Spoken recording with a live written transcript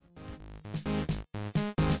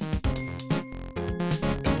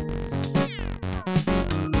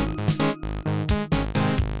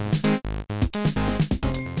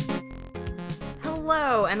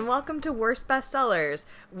and welcome to Worst Bestsellers,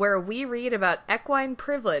 where we read about equine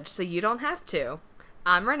privilege so you don't have to.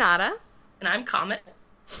 I'm Renata. And I'm Comet.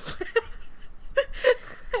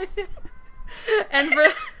 And for...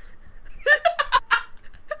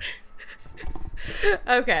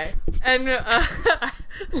 Okay. And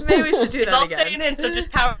maybe we should do that again. It's all staying in, so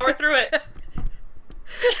just power through it.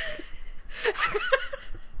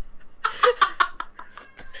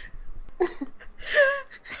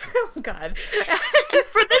 Oh, God.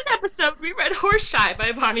 For this episode, we read Horseshy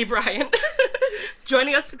by Bonnie Bryant.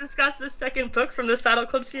 Joining us to discuss this second book from the Saddle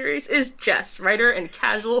Club series is Jess, writer and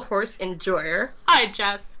casual horse enjoyer. Hi,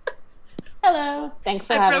 Jess. Hello. Thanks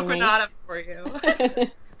for having me. I broke Renata for you.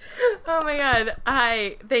 Oh my God.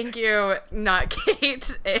 Hi. Thank you, not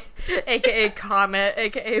Kate, aka Comet,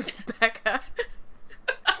 aka Becca.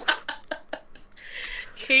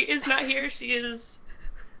 Kate is not here. She is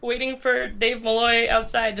waiting for Dave Malloy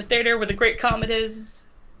outside the theater where the Great Comet is.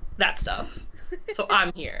 That stuff. So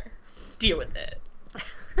I'm here. Deal with it.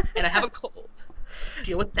 And I have a cold.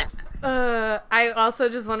 Deal with that. I also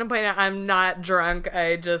just want to point out I'm not drunk.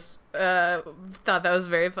 I just thought that was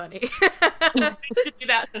very funny. We need to do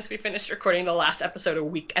that since we finished recording the last episode a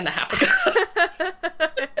week and a half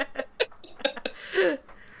ago.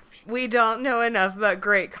 We don't know enough about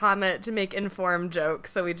Great Comet to make informed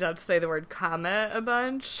jokes, so we just have to say the word comet a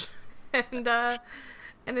bunch.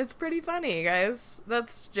 And it's pretty funny, guys.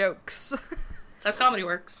 That's jokes. That's how comedy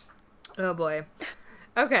works. Oh boy.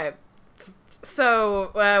 Okay.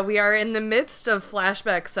 So, we are in the midst of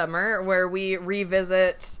Flashback Summer, where we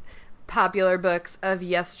revisit popular books of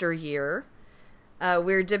yesteryear.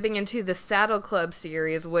 We're dipping into the Saddle Club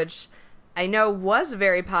series, which I know was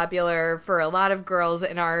very popular for a lot of girls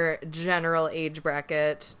in our general age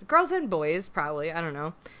bracket. Girls and boys, probably. I don't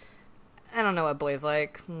know. I don't know what boys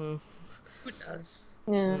like. Who does?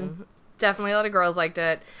 Yeah. Definitely a lot of girls liked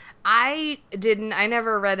it. I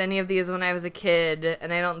never read any of these when I was a kid,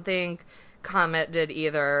 and I don't think Comet did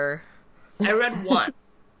either. I read one.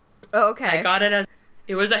 Oh, okay. I got it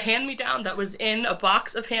it was a hand-me-down that was in a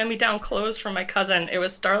box of hand-me-down clothes from my cousin. It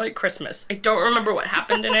was Starlight Christmas. I don't remember what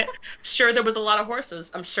happened in it. Sure, there was a lot of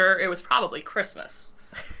horses. I'm sure it was probably Christmas.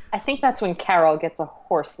 I think that's when Carol gets a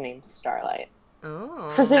horse named Starlight.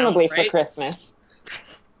 Oh. Presumably Sounds right. for Christmas.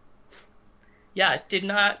 Yeah, it did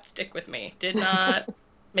not stick with me. Did not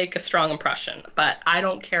make a strong impression. But I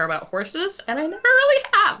don't care about horses, and I never really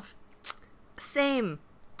have. Same.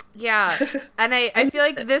 Yeah. And I feel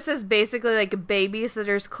like this is basically like a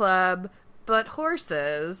Babysitter's Club, but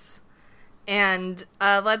horses. And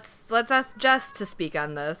let's ask Jess to speak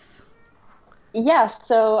on this. Yes,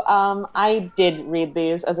 so I did read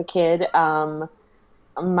these as a kid.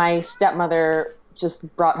 My stepmother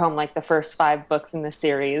just brought home like the first 5 books in the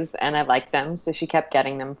series, and I liked them, so she kept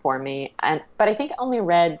getting them for me. But I think I only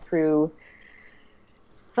read through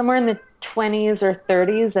somewhere in the 20s or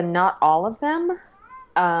 30s, and not all of them.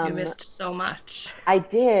 You missed so much. I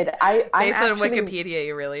did. Based on Wikipedia,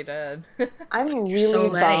 you really did. I'm really so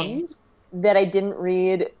bummed that I didn't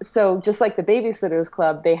read. So just like the Babysitter's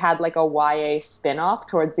Club, they had like a YA spin-off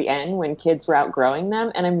towards the end when kids were outgrowing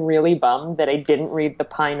them. And I'm really bummed that I didn't read the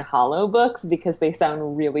Pine Hollow books because they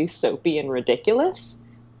sound really soapy and ridiculous.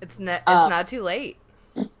 It's not too late.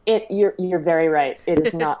 You're very right. It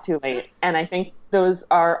is not too late. And I think those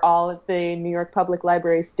are all at the New York Public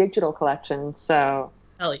Library's digital collection. So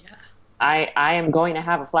hell yeah. I am going to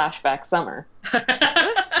have a flashback summer.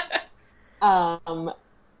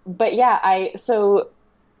 But yeah, so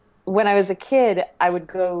when I was a kid, I would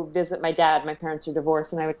go visit my dad. My parents are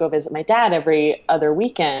divorced, and I would go visit my dad every other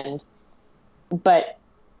weekend. But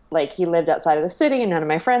like, he lived outside of the city, and none of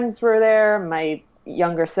my friends were there. My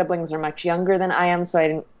younger siblings are much younger than I am, so I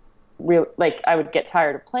didn't I would get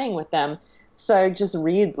tired of playing with them. So I would just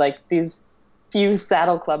read like these few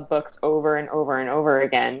Saddle Club books over and over and over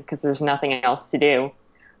again because there's nothing else to do,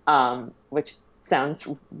 which sounds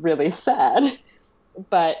really sad.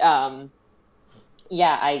 But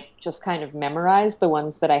yeah, I just kind of memorized the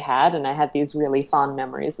ones that I had, and I had these really fond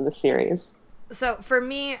memories of the series. So for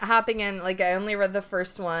me, hopping in, like, I only read the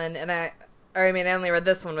first one, and I only read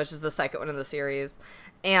this one, which is the second one of the series.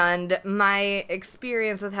 And my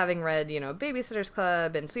experience with having read, Babysitter's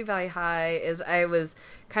Club and Sweet Valley High is I was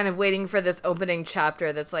kind of waiting for this opening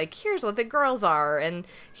chapter that's like, here's what the girls are, and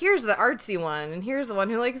here's the artsy one, and here's the one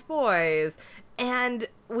who likes boys. And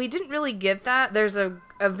we didn't really get that. There's a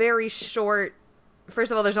very short...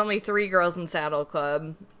 First of all, there's only 3 girls in Saddle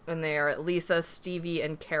Club, and they are Lisa, Stevie,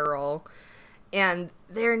 and Carol. And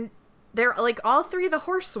they're like all 3 the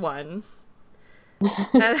horse one.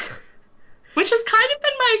 Which has kind of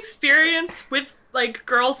been my experience with like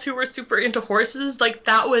girls who were super into horses, like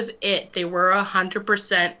that was it. They were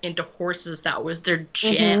 100% into horses. That was their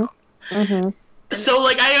jam. Mm-hmm. So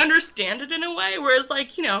like I understand it in a way, whereas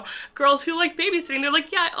like, you know, girls who like babysitting, they're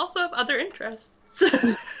like, yeah, I also have other interests.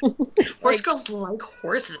 Horse girls like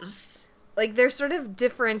horses. Like they're sort of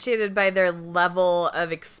differentiated by their level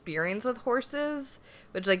of experience with horses,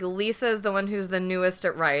 which like Lisa is the one who's the newest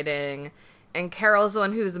at riding, and Carol's the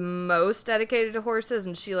one who's most dedicated to horses,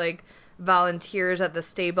 and she like volunteers at the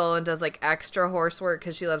stable and does like extra horse work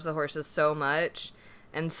because she loves the horses so much.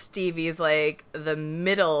 And Stevie's like the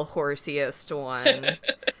middle horsiest one.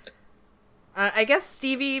 I guess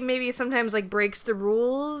Stevie maybe sometimes like breaks the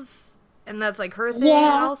rules, and that's like her thing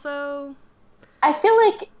also. I feel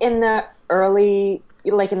like in the early,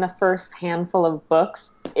 like in the first handful of books,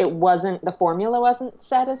 the formula wasn't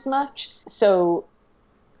set as much. So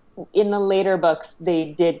in the later books,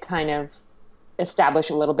 they did kind of establish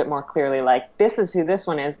a little bit more clearly, like, this is who this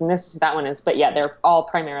one is, and this is who that one is. But yeah, they're all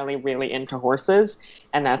primarily really into horses,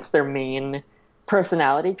 and that's their main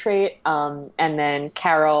personality trait. And then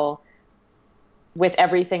Carol, with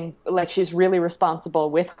everything, like, she's really responsible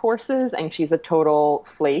with horses, and she's a total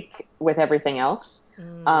flake with everything else.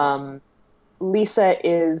 Lisa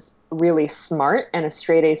is really smart and a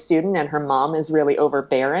straight A student, and her mom is really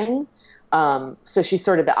overbearing. So she's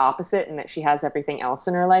sort of the opposite in that she has everything else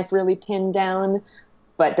in her life really pinned down,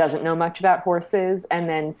 but doesn't know much about horses. And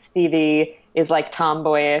then Stevie is like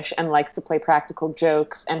tomboyish and likes to play practical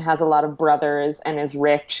jokes and has a lot of brothers and is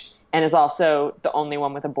rich and is also the only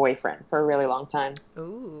one with a boyfriend for a really long time.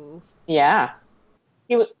 Ooh. Yeah.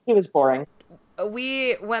 He was boring.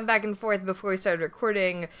 We went back and forth before we started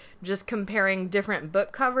recording, just comparing different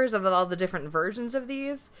book covers of all the different versions of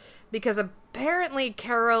these, because apparently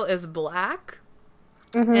Carol is black,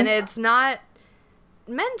 and it's not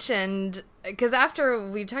mentioned, because after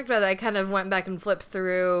we talked about it, I kind of went back and flipped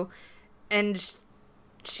through, and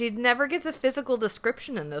she never gets a physical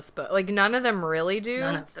description in this book. Like, none of them really do.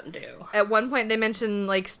 None of them do. At one point, they mention,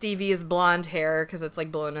 like, Stevie's blonde hair, because it's,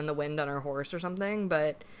 like, blowing in the wind on her horse or something,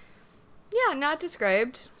 but... yeah, not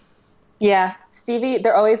described. Yeah, Stevie,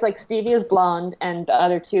 they're always like, Stevie is blonde, and the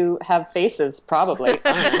other two have faces, probably.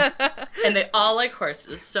 And they all like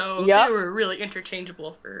horses, so they were really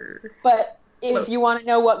interchangeable for... But if you want to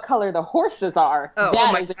know what color the horses are,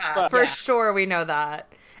 for sure we know that.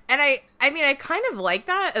 And I mean, I kind of like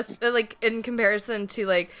that, as, like, in comparison to,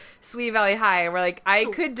 like, Sweet Valley High, where, like, I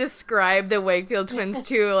could describe the Wakefield twins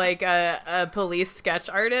to, like, a police sketch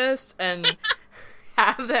artist, and...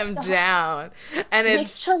 have them down, and make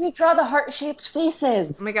sure you draw the heart-shaped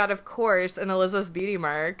faces. Oh my god, of course, and Elizabeth's beauty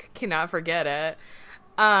mark, cannot forget it.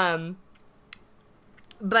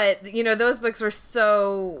 But you know, those books were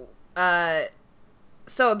so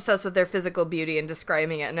obsessed with their physical beauty and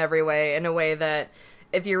describing it in every way, in a way that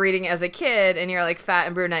if you're reading as a kid and you're like fat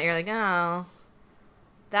and brunette, you're like, oh,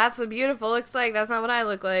 that's what beautiful looks like. That's not what I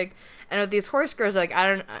look like. And with these horse girls, like,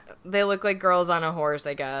 they look like girls on a horse,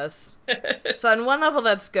 I guess. So on one level,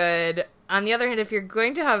 that's good. On the other hand, if you're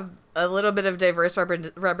going to have a little bit of diverse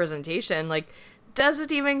representation, like, does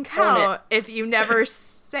it even count if you never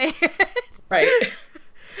say it? Right.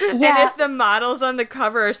 And if the models on the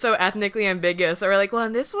cover are so ethnically ambiguous, or like, well,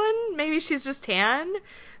 in this one, maybe she's just tan,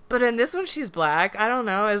 but in this one, she's black. I don't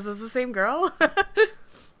know. Is this the same girl?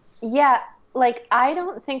 Yeah. Like, I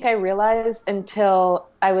don't think I realized until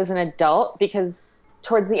I was an adult, because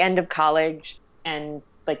towards the end of college and,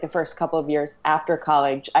 like, the first couple of years after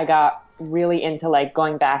college, I got really into, like,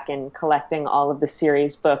 going back and collecting all of the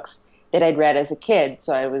series books that I'd read as a kid.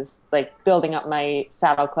 So I was, like, building up my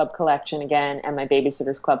Saddle Club collection again, and my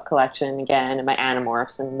Babysitter's Club collection again, and my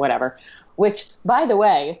Animorphs and whatever. Which, by the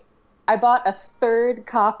way, I bought a third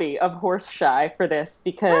copy of Horseshy for this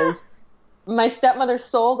because... my stepmother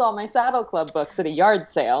sold all my Saddle Club books at a yard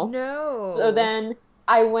sale. No. So then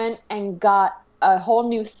I went and got a whole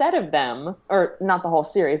new set of them, or not the whole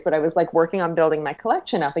series, but I was like working on building my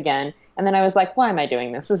collection up again. And then I was like, why am I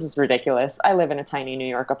doing this? This is ridiculous. I live in a tiny New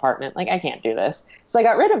York apartment. Like, I can't do this. So I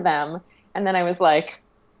got rid of them. And then I was like,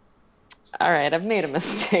 all right, I've made a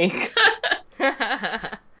mistake.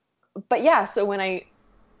 But yeah, so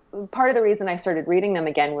part of the reason I started reading them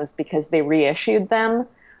again was because they reissued them.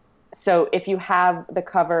 So if you have the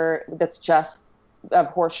cover that's just of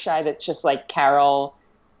Horseshy, that's just like Carol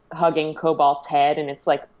hugging Cobalt's head, and it's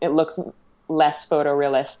like, it looks less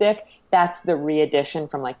photorealistic, that's the re-edition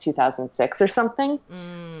from like 2006 or something.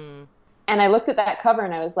 And I looked at that cover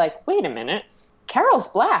and I was like, wait a minute, Carol's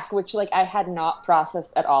black, which like I had not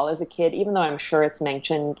processed at all as a kid, even though I'm sure it's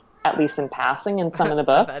mentioned at least in passing in some of the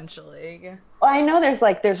books. Eventually. Well, I know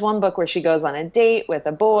there's one book where she goes on a date with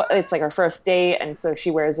a boy. It's like her first date, and so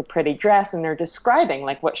she wears a pretty dress, and they're describing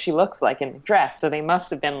like what she looks like in the dress. So they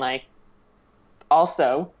must have been like,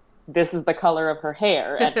 also, this is the color of her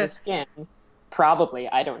hair and her skin. Probably,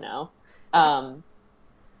 I don't know.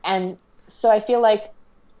 And so I feel like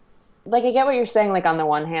I get what you're saying. Like on the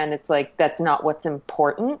one hand, it's like that's not what's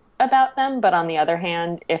important about them, but on the other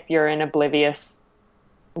hand, if you're an oblivious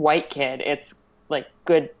white kid, it's like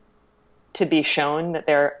good to be shown that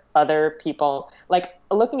there are other people. Like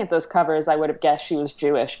looking at those covers, I would have guessed she was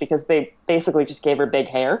Jewish because they basically just gave her big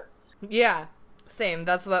hair. Yeah, same.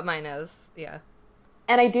 That's what mine is. Yeah.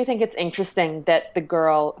 And I do think it's interesting that the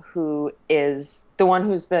girl who is the one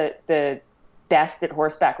who's the best at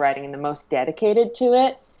horseback riding and the most dedicated to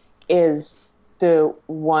it is the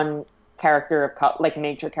one character of like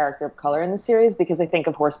major character of color in the series, because I think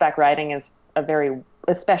of horseback riding as a very,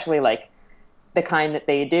 especially like the kind that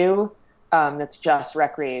they do, that's just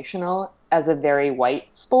recreational, as a very white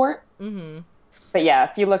sport. Mm-hmm. But yeah,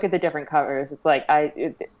 if you look at the different covers, it's like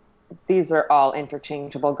these are all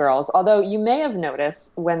interchangeable girls. Although you may have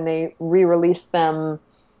noticed when they re-released them,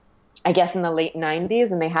 I guess in the late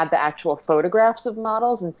 90s, and they had the actual photographs of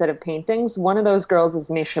models instead of paintings, one of those girls is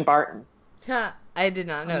Misha Barton. Huh. I did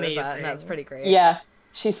not notice that, and that's pretty great. Yeah,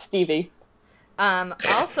 she's Stevie.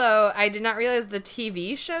 Also, I did not realize the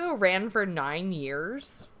TV show ran for 9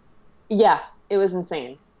 years. Yeah, it was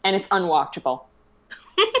insane. And it's unwatchable.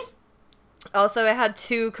 Also, it had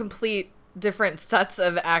 2 complete different sets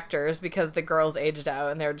of actors because the girls aged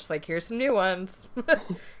out, and they were just like, here's some new ones.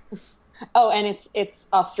 Oh, and it's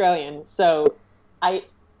Australian, so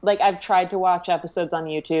I've tried to watch episodes on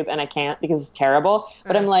YouTube, and I can't because it's terrible.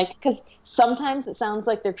 But I'm like, because sometimes it sounds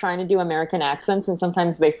like they're trying to do American accents, and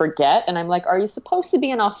sometimes they forget. And I'm like, are you supposed to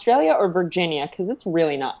be in Australia or Virginia? Because it's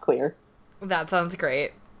really not clear. That sounds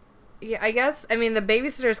great. Yeah, I guess, I mean, the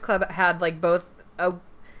Babysitters Club had, like, both,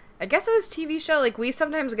 I guess it was TV show. Like, we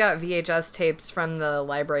sometimes got VHS tapes from the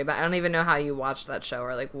library, but I don't even know how you watched that show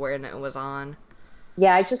or, like, when it was on.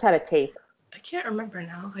 Yeah, I just had a tape. I can't remember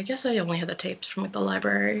now. I guess I only had the tapes from like the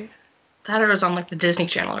library. That or it was on like the Disney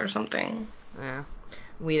Channel or something. Yeah.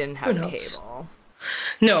 We didn't have cable.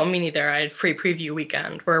 No, me neither. I had free preview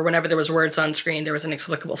weekend where whenever there was words on screen, there was an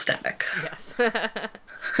inexplicable static. Yes.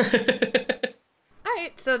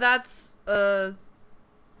 Alright, so that's the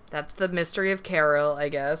Mystery of Carol, I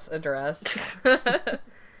guess, addressed.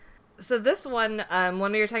 So this one,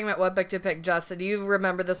 when we were talking about what book to pick, Justin, you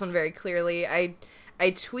remember this one very clearly. I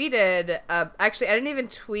tweeted, actually, I didn't even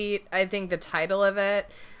tweet, I think, the title of it.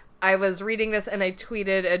 I was reading this, and I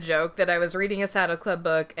tweeted a joke that I was reading a Saddle Club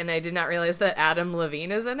book, and I did not realize that Adam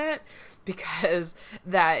Levine is in it, because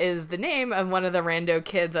that is the name of one of the rando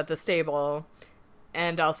kids at the stable,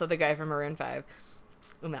 and also the guy from Maroon 5.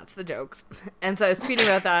 And that's the joke. And so I was tweeting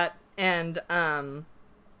about that, and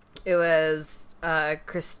it was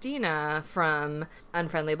Christina from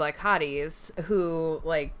Unfriendly Black Hotties, who,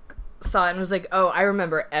 like, saw it and was like, oh, I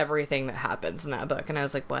remember everything that happens in that book. And I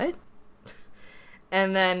was like, what?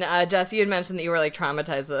 And then, Jess, you had mentioned that you were, like,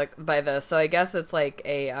 traumatized by this, so I guess it's, like,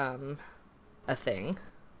 a thing.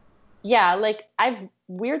 Yeah, like, I've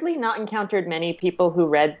weirdly not encountered many people who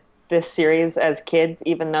read this series as kids,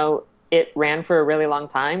 even though it ran for a really long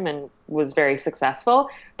time and was very successful.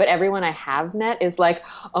 But everyone I have met is like,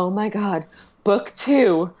 oh my god, book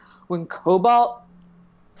 2, when Cobalt...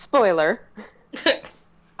 Spoiler...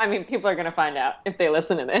 I mean, people are going to find out if they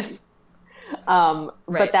listen to this. Right.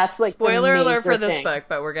 But that's like spoiler alert for this thing. Book,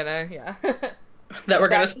 but we're going to, yeah. That we're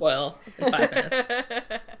going to spoil in 5 minutes.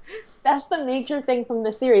 That's the major thing from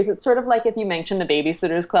the series. It's sort of like if you mention the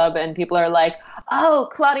Babysitters Club and people are like, oh,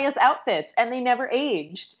 Claudia's outfits, and they never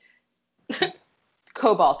aged.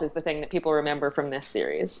 Cobalt is the thing that people remember from this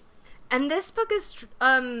series. And this book is...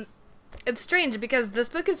 It's strange because this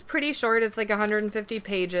book is pretty short. It's like 150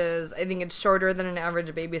 pages. I think it's shorter than an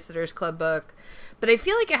average Babysitter's Club book. But I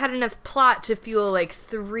feel like it had enough plot to fuel like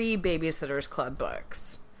 3 Babysitter's Club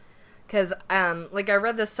books. Because, like, I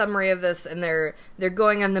read the summary of this, and they're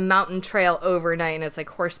going on the mountain trail overnight, and it's like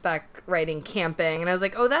horseback riding, camping. And I was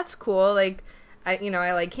like, oh, that's cool. Like, I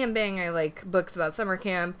like camping. I like books about summer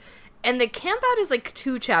camp. And the camp out is like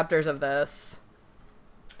 2 chapters of this.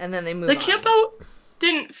 And then they move on. The camp out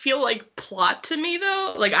didn't feel like plot to me,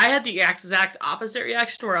 though. Like, I had the exact opposite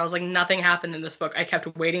reaction where I was like, nothing happened in this book. I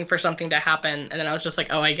kept waiting for something to happen, and then I was just like,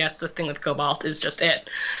 oh, I guess this thing with Cobalt is just it.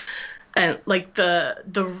 And, like, the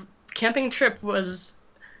camping trip was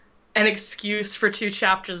an excuse for 2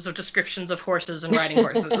 chapters of descriptions of horses and riding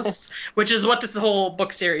horses, which is what this whole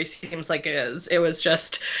book series seems like it is. It was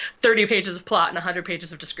just 30 pages of plot and 100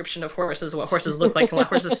 pages of description of horses, what horses look like and what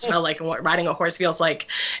horses smell like and what riding a horse feels like,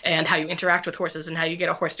 and how you interact with horses and how you get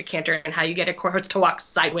a horse to canter and how you get a horse to walk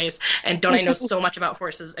sideways. And don't I know so much about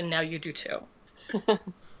horses, and now you do too.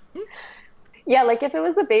 Yeah, like if it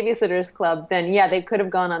was a Babysitter's Club, then yeah, they could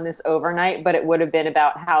have gone on this overnight, but it would have been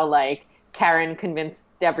about how like Karen convinced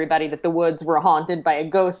everybody that the woods were haunted by a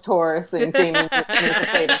ghost horse, and Jamie was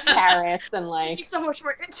afraid of carrots, and like so much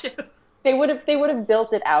more into. They would have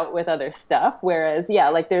built it out with other stuff. Whereas, yeah,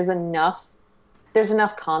 like there's enough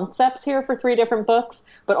concepts here for 3 different books,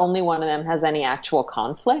 but only one of them has any actual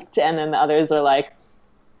conflict, and then the others are like,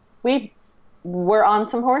 we're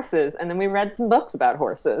on some horses, and then we read some books about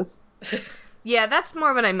horses. Yeah, that's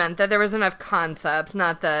more what I meant, that there was enough concepts,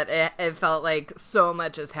 not that it felt like so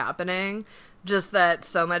much is happening, just that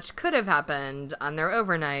so much could have happened on their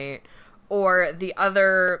overnight. Or the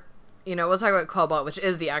other, we'll talk about Cobalt, which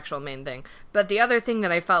is the actual main thing, but the other thing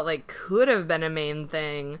that I felt like could have been a main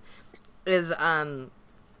thing is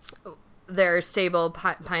their stable,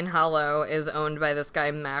 Pine Hollow, is owned by this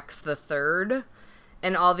guy, Max the Third.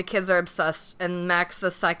 And all the kids are obsessed, and Max the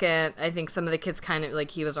Second, I think some of the kids kind of, like,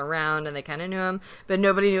 he was around, and they kind of knew him, but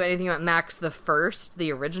nobody knew anything about Max the First,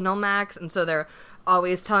 the original Max, and so they're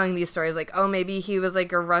always telling these stories, like, oh, maybe he was,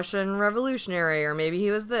 like, a Russian revolutionary, or maybe he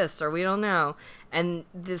was this, or we don't know, and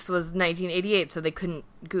this was 1988, so they couldn't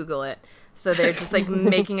Google it, so they're just, like,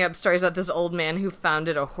 making up stories about this old man who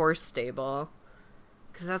founded a horse stable,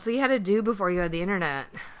 because that's what you had to do before you had the internet.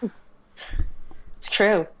 It's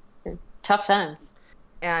true. Tough times.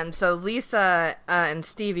 And so Lisa and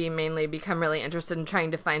Stevie mainly become really interested in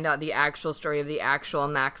trying to find out the actual story of the actual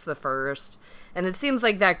Max the First. And it seems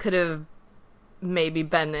like that could have maybe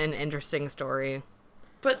been an interesting story.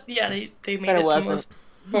 But yeah, they made it the most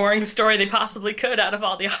boring story they possibly could out of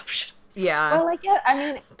all the options. Yeah. Well, I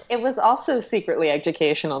mean, it was also secretly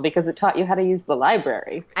educational because it taught you how to use the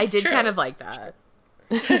library. I did kind of like that.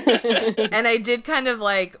 And I did kind of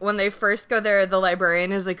like, when they first go there, the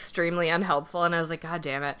librarian is extremely unhelpful, and I was like, God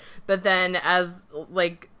damn it. But then as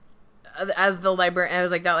the librarian, I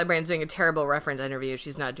was like, that librarian's doing a terrible reference interview,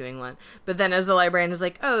 she's not doing one. But then as the librarian is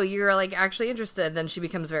like, oh, you're like actually interested, then she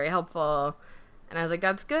becomes very helpful. And I was like,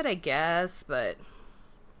 that's good, I guess, but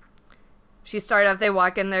she started off, they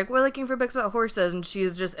walk in, they're like, we're looking for books about horses, and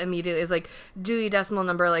she's just immediately is like, Dewey Decimal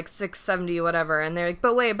Number, like, 670, whatever, and they're like,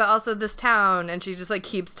 but wait, but also this town, and she just, like,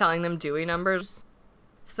 keeps telling them Dewey numbers.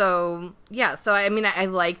 So, yeah, so, I mean, I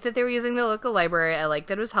like that they were using the local library, I like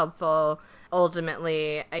that it was helpful.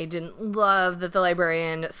 Ultimately, I didn't love that the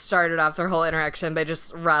librarian started off their whole interaction by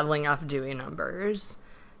just rattling off Dewey numbers.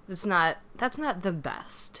 That's not the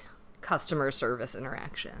best customer service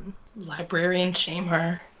interaction. Librarian shame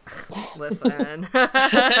her. Listen,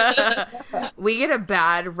 we get a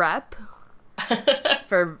bad rep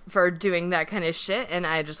for doing that kind of shit, and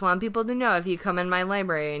I just want people to know, if you come in my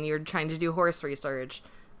library and you're trying to do horse research,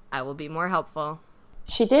 I will be more helpful.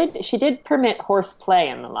 She did permit horse play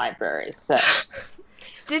in the library, so.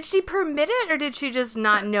 Did she permit it, or did she just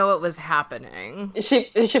not know it was happening?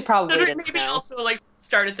 She probably didn't maybe know. Also, like,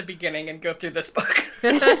 start at the beginning and go through this book.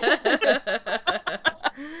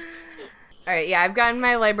 All right, yeah, I've gotten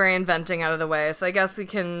my librarian venting out of the way, so I guess we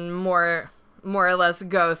can more or less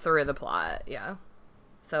go through the plot, yeah.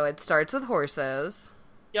 So it starts with horses.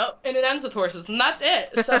 Yep, and it ends with horses, and that's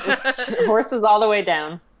it. So. Horses all the way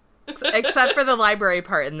down. Except for the library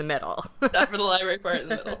part in the middle. Except for the library part in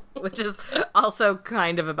the middle. Which is also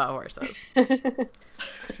kind of about horses.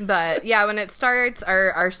 But, yeah, when it starts,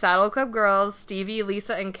 our Saddle Club girls, Stevie,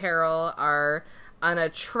 Lisa, and Carol, are on a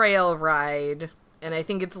trail ride. And I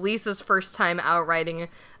think it's Lisa's first time out riding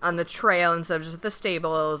on the trail instead of just at the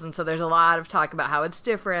stables. And so there's a lot of talk about how it's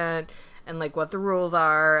different and, like, what the rules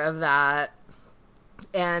are of that.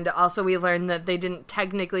 And also we learned that they didn't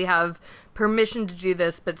technically have permission to do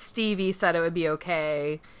this, but Stevie said it would be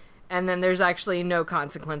okay. And then there's actually no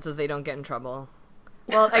consequences. They don't get in trouble.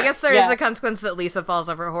 Well, I guess there is the consequence that Lisa falls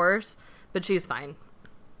off her horse, but she's fine.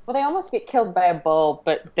 Well, they almost get killed by a bull,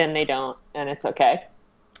 but then they don't, and it's okay.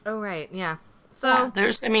 Oh, right, yeah. So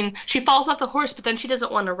she falls off the horse, but then she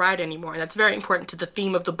doesn't want to ride anymore. That's very important to the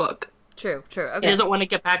theme of the book. True. Okay. She doesn't want to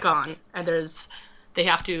get back on, and they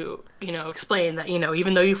have to, explain that,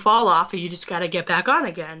 even though you fall off, you just got to get back on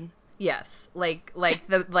again. Yes, like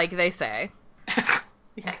they say.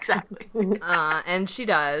 Yeah, exactly. And she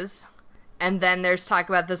does. And then there's talk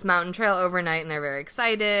about this mountain trail overnight, and they're very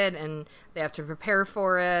excited, and they have to prepare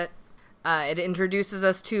for it. It introduces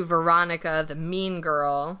us to Veronica, the mean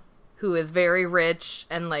girl, who is very rich,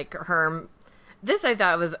 and like her. This I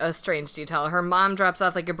thought was a strange detail. Her mom drops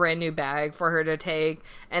off like a brand new bag for her to take,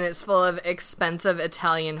 and it's full of expensive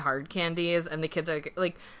Italian hard candies, and the kids are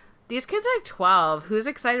like, these kids are 12. Who's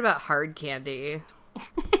excited about hard candy?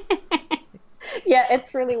 Yeah,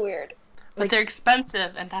 it's really weird. But they're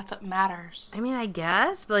expensive, and that's what matters. I mean, I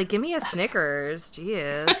guess, but like, give me a Snickers.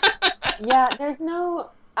 Jeez. Yeah,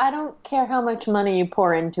 I don't care how much money you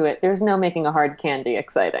pour into it. There's no making a hard candy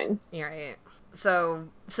exciting. You're right. So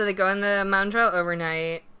they go on the mountain trail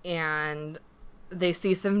overnight, and they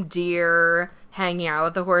see some deer hanging out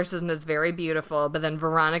with the horses, and it's very beautiful. But then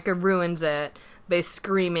Veronica ruins it by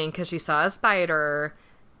screaming because she saw a spider.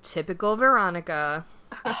 Typical Veronica.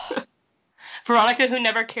 Veronica, who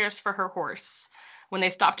never cares for her horse. When they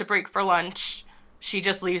stop to break for lunch, she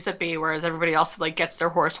just leaves it be, whereas everybody else like gets their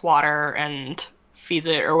horse water and feeds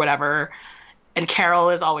it or whatever. And Carol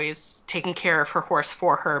is always taking care of her horse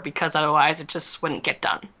for her because otherwise it just wouldn't get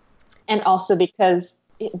done. And also because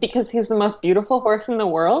he's the most beautiful horse in the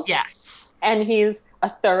world. Yes. And he's a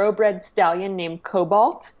thoroughbred stallion named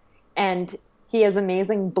Cobalt. And he has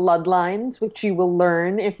amazing bloodlines, which you will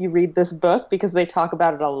learn if you read this book because they talk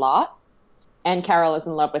about it a lot. And Carol is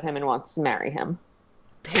in love with him and wants to marry him.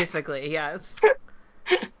 Basically, yes.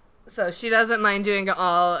 So she doesn't mind doing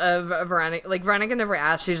all of Veronica. Like, Veronica never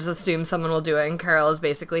asks. She just assumes someone will do it. And Carol is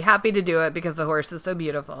basically happy to do it because the horse is so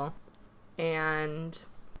beautiful. And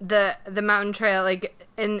the mountain trail, like,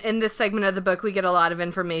 in this segment of the book, we get a lot of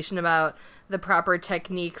information about the proper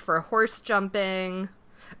technique for horse jumping.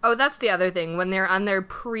 Oh, that's the other thing. When they're on their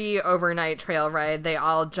pre-overnight trail ride, they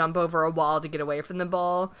all jump over a wall to get away from the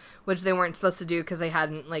bull, which they weren't supposed to do because they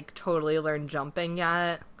hadn't, like, totally learned jumping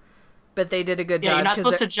yet. But they did a good job. Yeah, you're not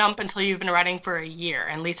supposed to jump until you've been riding for a year.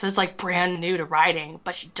 And Lisa's, like, brand new to riding,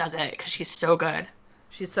 but she does it because she's so good.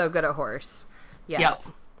 She's so good at horse. Yes.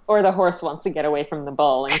 Yep. Or the horse wants to get away from the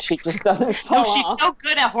bull and she just doesn't fall No, she's off. so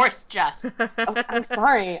good at horse, Jess. Oh, I'm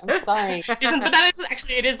sorry. But that is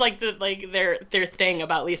actually, it is like their thing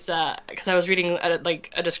about Lisa, because I was reading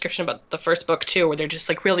a description about the first book too, where they're just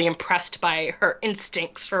like really impressed by her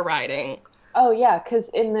instincts for riding. Oh yeah, because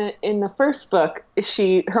in the first book,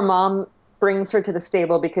 her mom brings her to the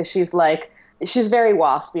stable because she's very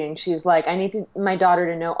waspy, and she's like, I need my daughter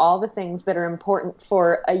to know all the things that are important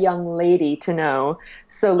for a young lady to know.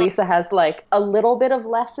 So Lisa has like a little bit of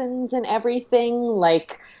lessons and everything,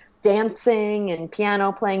 like dancing and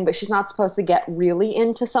piano playing, but she's not supposed to get really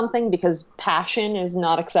into something because passion is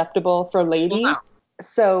not acceptable for ladies. No.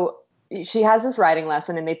 So she has this riding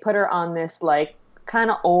lesson, and they put her on this like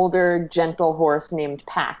kind of older, gentle horse named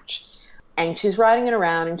Patch. And she's riding it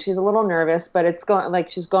around, and she's a little nervous, but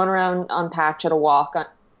she's going around on Patch at a walk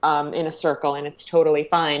in a circle, and it's totally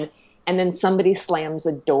fine. And then somebody slams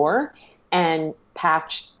a door, and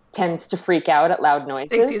Patch tends to freak out at loud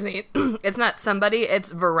noises. Excuse me. It's not somebody,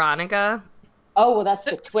 it's Veronica. Oh, well, that's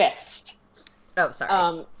the twist. Oh,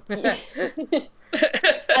 sorry.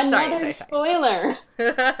 Another spoiler.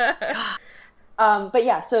 But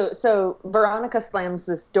yeah, so Veronica slams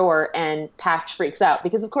this door and Patch freaks out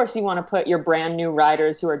because, of course, you want to put your brand new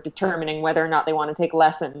riders who are determining whether or not they want to take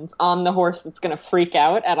lessons on the horse that's going to freak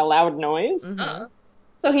out at a loud noise. Mm-hmm.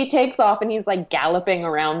 So he takes off and he's like galloping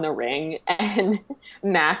around the ring, and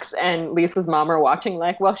Max and Lisa's mom are watching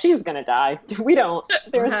like, well, she's going to die.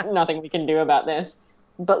 There's nothing we can do about this.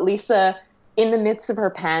 But Lisa, in the midst of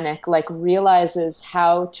her panic, like realizes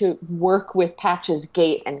how to work with Patch's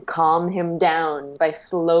gait and calm him down by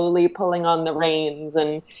slowly pulling on the reins.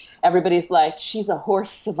 And everybody's like, she's a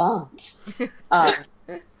horse savant.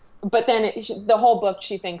 But then the whole book,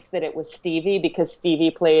 she thinks that it was Stevie because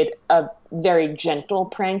Stevie played a very gentle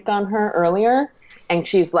prank on her earlier. And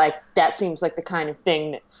she's like, that seems like the kind of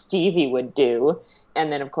thing that Stevie would do.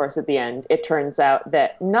 And then, of course, at the end, it turns out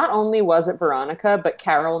that not only was it Veronica, but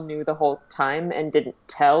Carol knew the whole time and didn't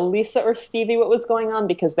tell Lisa or Stevie what was going on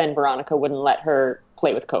because then Veronica wouldn't let her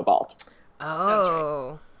play with Cobalt.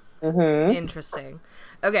 Oh. Mm-hmm. Interesting.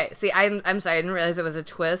 Okay, see, I'm sorry, I didn't realize it was a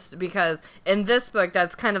twist, because in this book,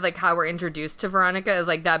 that's kind of like how we're introduced to Veronica, is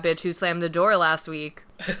like that bitch who slammed the door last week.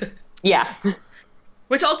 Yeah.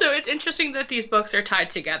 Which also, it's interesting that these books are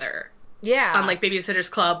tied together. Yeah. Unlike Babysitter's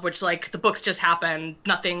Club, which, like, the books just happen,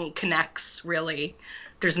 nothing connects, really.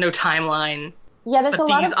 There's no timeline. Yeah, there's But a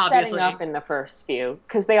lot of these setting obviously- up in the first few,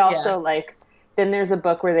 because they also, like, then there's a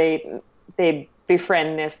book where they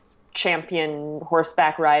befriend this champion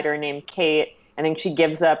horseback rider named Kate. I think she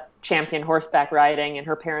gives up champion horseback riding, and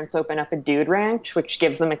her parents open up a dude ranch, which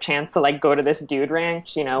gives them a chance to like go to this dude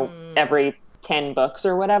ranch, every 10 books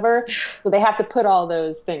or whatever. So they have to put all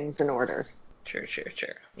those things in order. True.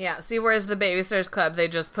 Yeah, see, whereas the Babysitters Club, they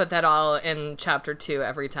just put that all in chapter 2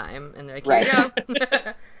 every time, and they're like, here you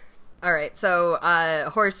go. All right, so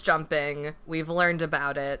horse jumping, we've learned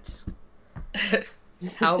about it.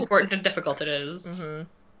 How important and difficult it is. Mm-hmm.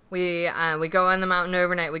 We go on the mountain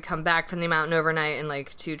overnight, we come back from the mountain overnight in,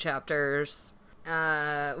 like, 2 chapters.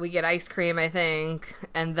 We get ice cream, I think,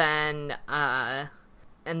 and then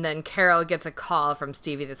Carol gets a call from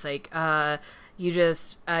Stevie that's like, you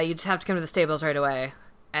just have to come to the stables right away.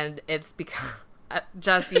 And it's because...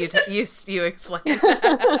 Jess, you explain.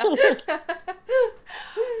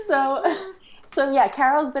 So yeah,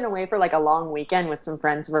 Carol's been away for like a long weekend with some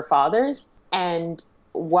friends of her father's, and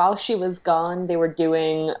while she was gone, they were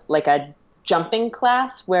doing like a jumping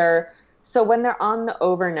class so when they're on the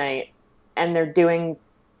overnight and they're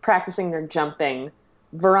practicing their jumping,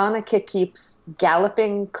 Veronica keeps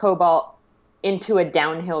galloping Cobalt into a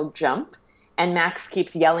downhill jump, and Max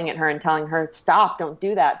keeps yelling at her and telling her, stop, don't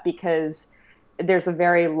do that, because there's a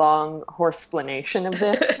very long horse-splanation of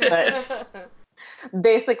this, but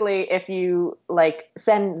basically, if you like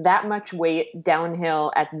send that much weight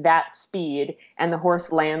downhill at that speed and the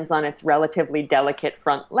horse lands on its relatively delicate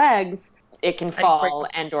front legs, it can fall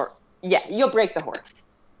you'll break the horse.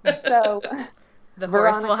 So the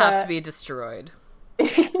horse will have to be destroyed.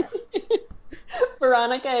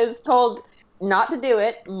 Veronica is told not to do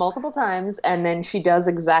it multiple times, and then she does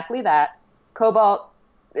exactly that. Cobalt,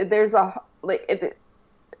 there's a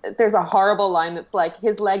horrible line that's like,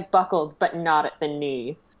 his leg buckled, but not at the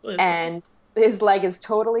knee. And his leg is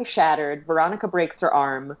totally shattered. Veronica breaks her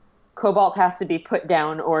arm. Cobalt has to be put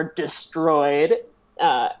down or destroyed,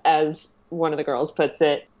 as one of the girls puts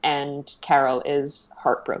it, and Carol is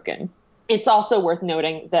heartbroken. It's also worth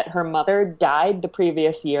noting that her mother died the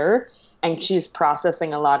previous year, and she's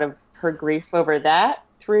processing a lot of her grief over that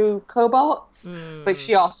through Cobalt, but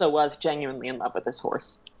she also was genuinely in love with this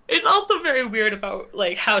horse. It's also very weird about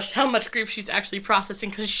like how much grief she's actually processing,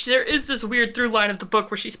 because there is this weird through line of the book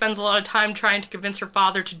where she spends a lot of time trying to convince her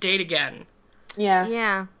father to date again.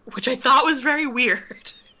 Yeah. Which I thought was very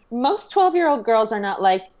weird. Most 12-year-old girls are not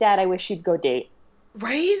like, Dad, I wish you'd go date.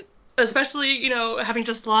 Right? Especially, having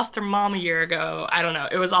just lost their mom a year ago. I don't know.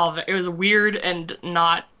 It was weird and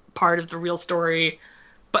not part of the real story,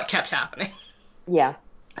 but kept happening. Yeah.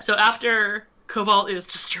 So after Cobalt is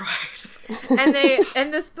destroyed. And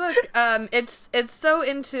this book, it's so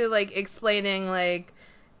into like explaining like,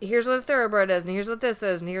 here's what a thoroughbred is, and here's what this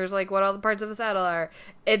is, and here's like what all the parts of a saddle are.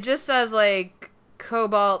 It just says like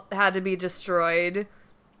Cobalt had to be destroyed,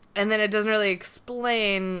 and then it doesn't really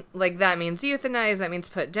explain like that means euthanize, that means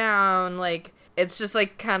put down. Like it's just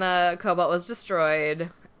like kind of Cobalt was destroyed,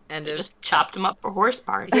 and they just chopped him up for horse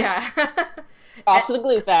party. Yeah. Off to the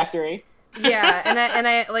glue factory. Yeah, and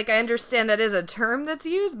I understand that is a term that's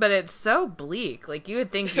used, but it's so bleak. Like, you would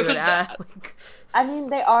think you would add, like... I mean,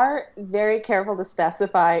 they are very careful to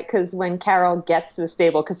specify, because when Carol gets to the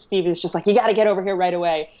stable, because Stevie's just like, you gotta get over here right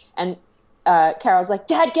away, and Carol's like,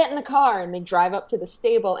 Dad, get in the car, and they drive up to the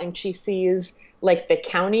stable, and she sees, like, the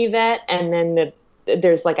county vet, and then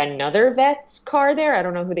there's, like, another vet's car there, I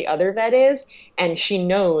don't know who the other vet is, and she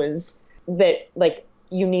knows that, like,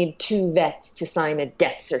 you need 2 vets to sign a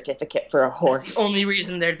death certificate for a horse. That's the only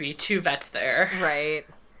reason there'd be 2 vets there. Right.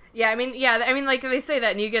 Yeah, I mean, like, they say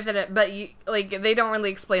that, and you get that, but, they don't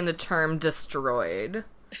really explain the term destroyed.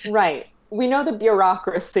 Right. We know the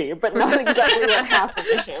bureaucracy, but not exactly what happened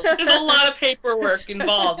to him. There's a lot of paperwork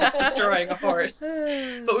involved with destroying a horse,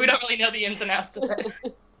 but we don't really know the ins and outs of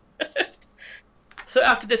it. So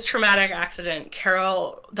after this traumatic accident,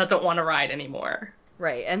 Carol doesn't want to ride anymore.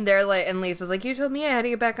 Right, and they're like, and Lisa's like, you told me I had to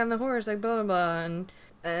get back on the horse, like, blah, blah, blah,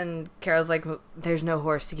 and Carol's like, well, there's no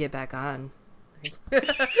horse to get back on. So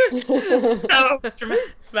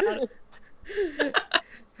dramatic.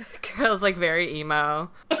 Carol's, like, very emo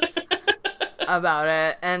about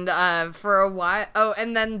it, and for a while,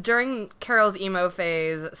 and then during Carol's emo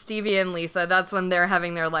phase, Stevie and Lisa, that's when they're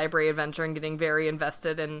having their library adventure and getting very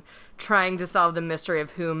invested in trying to solve the mystery of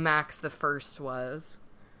who Max the First was.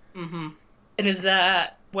 Mm-hmm. And is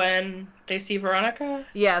that when they see Veronica?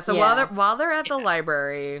 Yeah, so while they're at the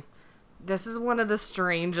library, this is one of the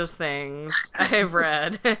strangest things I've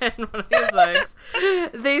read in one of these books.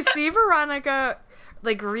 They see Veronica,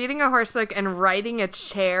 like, reading a horse book and riding a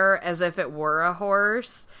chair as if it were a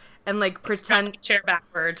horse, and, like, pretend... chair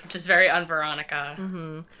backwards, which is very un-Veronica.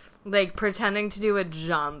 Mm-hmm. Like, pretending to do a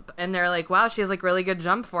jump, and they're like, wow, she has, like, really good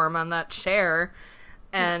jump form on that chair,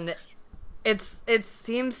 and... It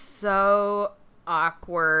seems so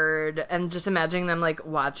awkward, and just imagining them, like,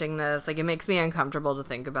 watching this, like, it makes me uncomfortable to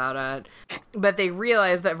think about it. But they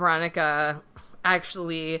realize that Veronica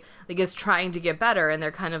actually, like, is trying to get better, and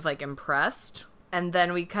they're kind of, like, impressed. And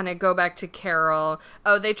then we kind of go back to Carol.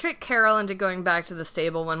 Oh, they trick Carol into going back to the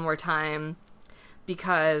stable one more time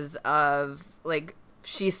because of, like,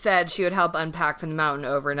 she said she would help unpack from the mountain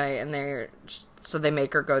overnight, and so they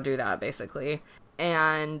make her go do that, basically.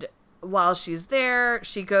 And while she's there,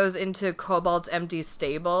 she goes into Cobalt's empty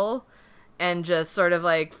stable and just sort of,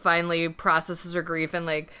 like, finally processes her grief and,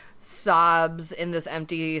 like, sobs in this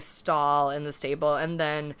empty stall in the stable, and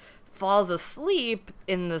then falls asleep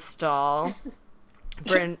in the stall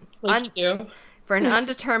for an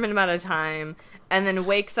undetermined amount of time, and then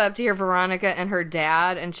wakes up to hear Veronica and her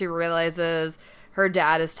dad, and she realizes her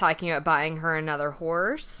dad is talking about buying her another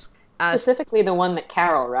horse. Specifically the one that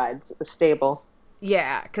Carol rides at the stable.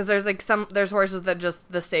 Yeah, because there's, like, there's horses that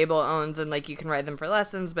just the stable owns, and, like, you can ride them for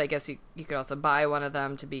lessons, but I guess you could also buy one of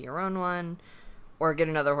them to be your own one, or get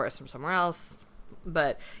another horse from somewhere else.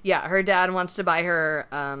 But, yeah, her dad wants to buy her,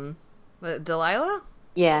 Delilah?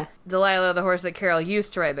 Yeah. Delilah, the horse that Carol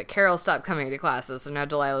used to ride, but Carol stopped coming to classes, so now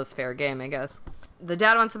Delilah's fair game, I guess. The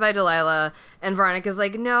dad wants to buy Delilah, and Veronica's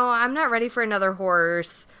like, no, I'm not ready for another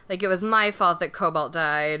horse. Like, it was my fault that Cobalt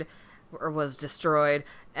died, or was destroyed.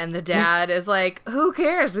 And the dad is like, who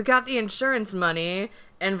cares? We got the insurance money.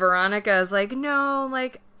 And Veronica is like, no, I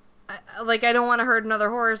don't want to hurt another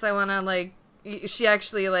horse. I want to, like, she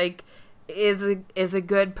actually, like, is a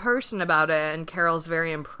good person about it. And Carol's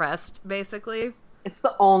very impressed, basically. It's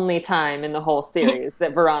the only time in the whole series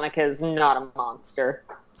that Veronica is not a monster.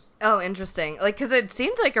 Oh, interesting. Like, because it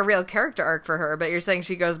seemed like a real character arc for her, but you're saying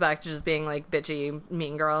she goes back to just being, like, bitchy,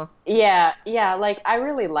 mean girl. Yeah, like, I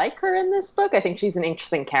really like her in this book. I think she's an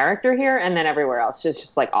interesting character here, and then everywhere else, she's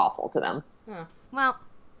just, like, awful to them. Huh. Well.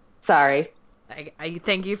 Sorry. I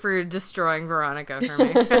thank you for destroying Veronica for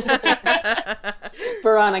me.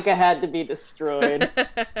 Veronica had to be destroyed.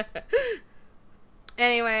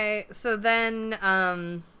 Anyway, so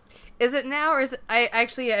then, is it now, or is it, I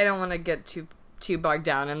don't want to get too bogged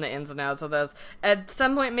down in the ins and outs of this. At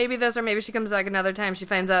some point, maybe this, or maybe she comes back another time, she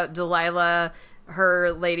finds out Delilah,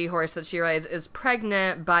 her lady horse that she rides, is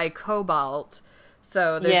pregnant by Cobalt.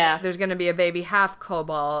 So there's going to be a baby half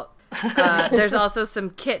Cobalt. There's also some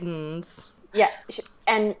kittens. Yeah,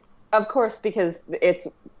 and of course, because it's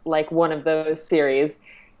like one of those series,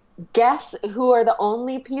 guess who are the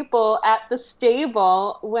only people at the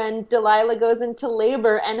stable when Delilah goes into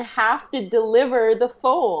labor and have to deliver the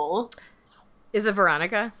foal? Is it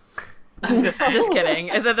Veronica? Just kidding.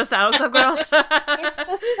 Is it the Saddle Club Girls? It's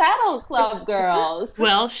the Saddle Club Girls.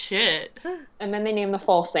 Well, shit. And then they named the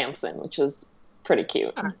foal Samson, which is pretty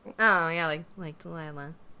cute. Oh, yeah, like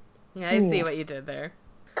Delilah. Yeah, I see what you did there.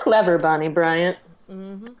 Clever, Bonnie Bryant.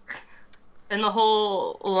 Mm-hmm. And the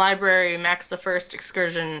whole library Max the First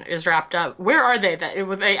excursion is wrapped up. Where are they?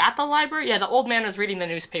 Were they at the library? Yeah, the old man was reading the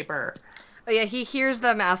newspaper. Oh, yeah, he hears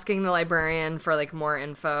them asking the librarian for, like, more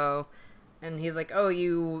info. And he's like, oh,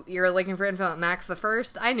 you're looking for info at Max the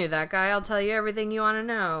First? I knew that guy. I'll tell you everything you want to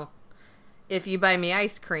know. If you buy me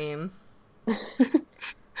ice cream.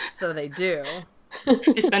 So they do.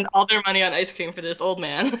 They spend all their money on ice cream for this old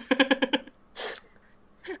man.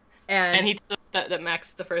 And he told that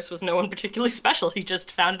Max the First was no one particularly special. He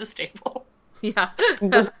just founded a stable. Yeah. It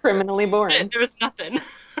was criminally boring. There was nothing.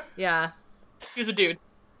 Yeah. He was a dude.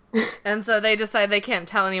 And so they decide they can't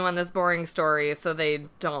tell anyone this boring story, so they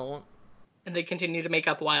don't. And they continue to make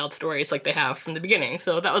up wild stories like they have from the beginning.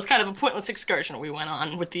 So that was kind of a pointless excursion we went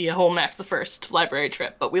on with the whole Max the First library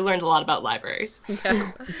trip. But we learned a lot about libraries.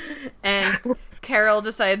 Yeah. And Carol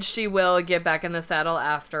decides she will get back in the saddle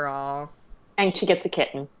after all. And she gets a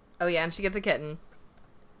kitten. Oh, yeah, and she gets a kitten.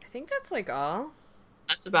 I think that's, like, all.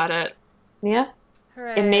 That's about it. Yeah.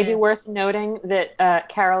 Hooray. It may be worth noting that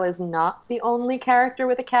Carol is not the only character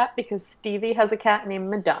with a cat, because Stevie has a cat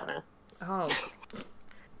named Madonna. Oh,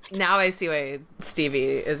 now I see why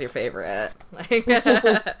Stevie is your favorite.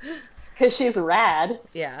 Because she's rad.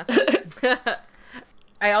 Yeah.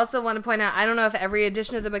 I also want to point out, I don't know if every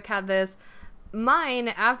edition of the book had this. Mine,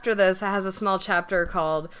 after this, has a small chapter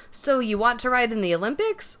called, So You Want to Ride in the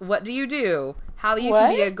Olympics? What do you do? How you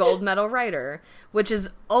can be a gold medal rider. Which is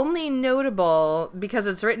only notable because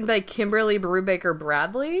it's written by Kimberly Brubaker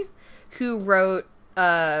Bradley, who wrote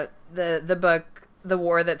the book The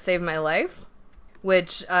War That Saved My Life,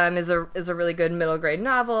 which is a really good middle grade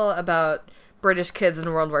novel about British kids in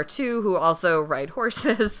World War II who also ride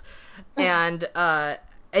horses. And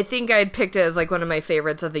I think I'd picked it as like one of my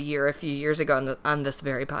favorites of the year a few years ago on this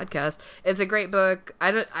very podcast. It's a great book.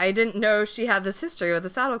 I didn't know she had this history with the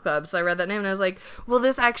Saddle Club, so I read that name and I was like, well,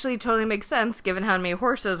 this actually totally makes sense given how many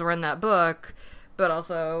horses were in that book. But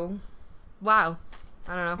also, wow.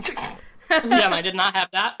 I don't Yeah, I did not have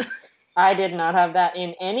that. I did not have that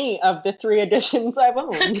in any of the 3 editions I've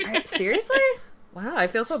owned. Seriously? Wow, I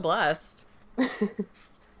feel so blessed.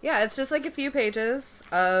 Yeah, it's just like a few pages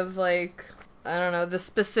of like, I don't know, the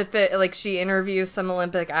specific, like she interviews some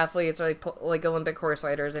Olympic athletes or like Olympic horse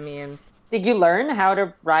riders, I mean. Did you learn how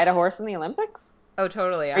to ride a horse in the Olympics? Oh,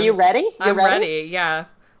 totally. Are you ready? I'm ready, yeah.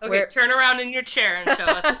 Okay, turn around in your chair and show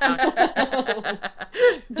us how to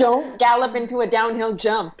Don't gallop into a downhill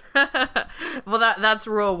jump. Well, that's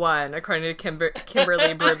rule 1, according to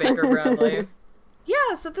Kimberly Brubaker Bradley.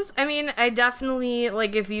 Yeah, so this, I mean, I definitely,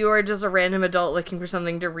 like, if you are just a random adult looking for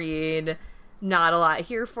something to read, not a lot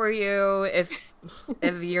here for you,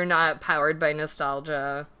 if you're not powered by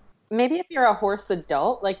nostalgia. Maybe if you're a horse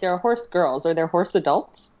adult, like there are horse girls, or they're horse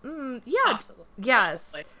adults? Yeah, Possibly.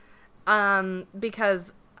 yes.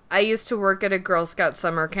 Because I used to work at a Girl Scout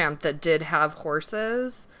summer camp that did have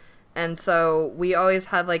horses, and so we always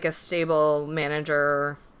had, like, a stable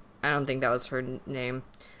manager. I don't think that was her name.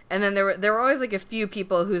 And then there were always, like, a few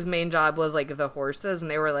people whose main job was, like, the horses,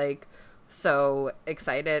 and they were, like, so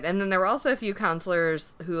excited. And then there were also a few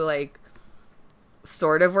counselors who, like,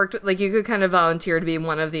 sort of worked with, like, you could kind of volunteer to be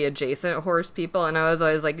one of the adjacent horse people, and I was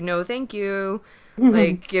always like, no, thank you.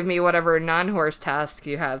 Like, give me whatever non-horse tasks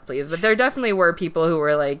you have, please. But there definitely were people who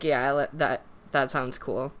were like, yeah, that sounds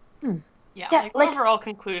cool. Yeah, like overall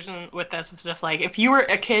conclusion with this was just like, if you were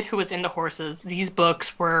a kid who was into horses, these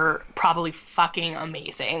books were probably fucking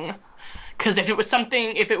amazing. Because if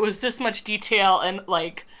it was this much detail and,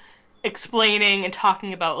 like, explaining and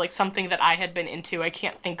talking about, like, something that I had been into, I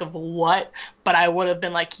can't think of what, but I would have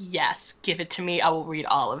been like, yes, give it to me, I will read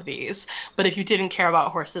all of these. But if you didn't care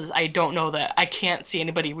about horses, I don't know that I can't see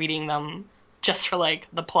anybody reading them just for, like,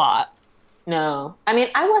 the plot. No. I mean,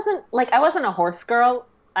 I wasn't a horse girl.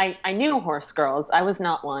 I knew horse girls. I was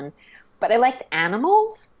not one. But I liked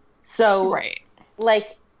animals. So, right.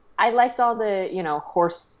 Like, I liked all the,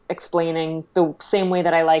 horse explaining the same way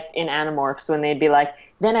that I liked in Animorphs when they'd be like,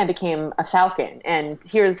 then I became a falcon, and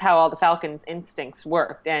here's how all the falcon's instincts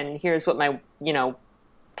worked, and here's what my,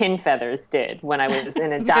 pin feathers did when I was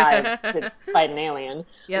in a dive to fight an alien.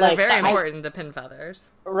 Yeah, they're very important, the pin feathers.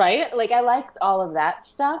 Right? Like, I liked all of that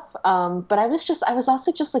stuff, but I was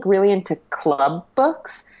also just, like, really into club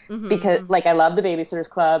books, because, like, I love the Babysitter's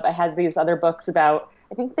Club. I had these other books about,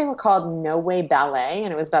 I think they were called No Way Ballet,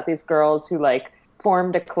 and it was about these girls who, like,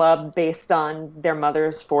 formed a club based on their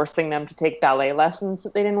mothers forcing them to take ballet lessons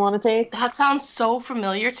that they didn't want to take. That sounds so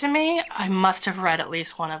familiar to me. I must have read at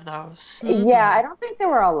least one of those. Yeah, I don't think there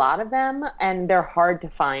were a lot of them, and they're hard to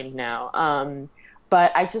find now.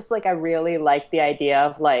 But I just, like, I really like the idea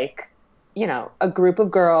of, like, a group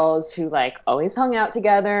of girls who, like, always hung out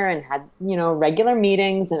together and had, regular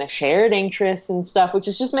meetings and a shared interest and stuff, which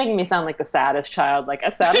is just making me sound like the saddest child. Like,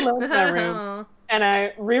 I sat alone in my room. And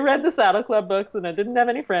I reread the Saddle Club books, and I didn't have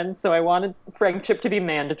any friends, so I wanted friendship to be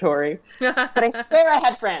mandatory. But I swear I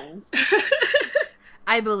had friends.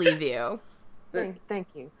 I believe you. Thank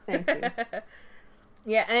you.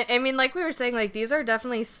 Yeah, and I mean, like we were saying, like, these are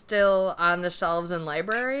definitely still on the shelves in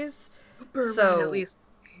libraries. So, at least.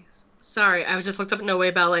 Sorry, I was just looked up No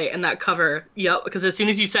Way Ballet, and that cover, yep, because as soon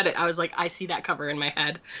as you said it, I was like, I see that cover in my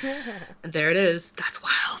head. And there it is. That's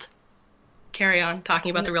wild. Carry on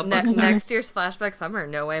talking about the real books. Next year's Flashback Summer,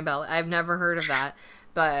 No Way Ballet. I've never heard of that,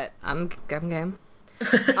 but I'm game.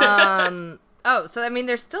 Oh, so I mean,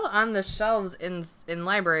 they're still on the shelves in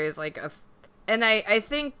libraries, like, and I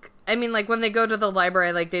think, I mean, like, when they go to the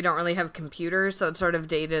library, like, they don't really have computers, so it's sort of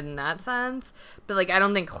dated in that sense. But, like, I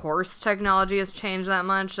don't think horse technology has changed that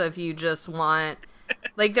much. So if you just want,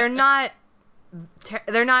 like, they're not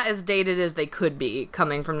as dated as they could be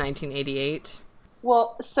coming from 1988.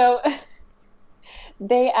 Well, so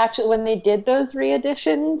they actually, when they did those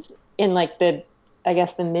reeditions in, like, the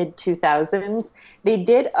mid 2000s, they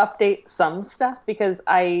did update some stuff, because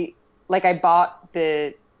I bought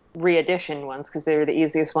the reedition ones because they were the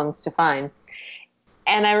easiest ones to find.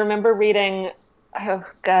 And I remember reading, oh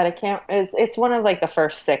God, I can't, it's one of, like, the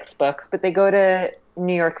first 6 books, but they go to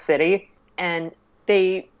New York City and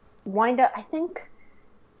they wind up, I think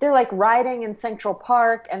they're, like, riding in Central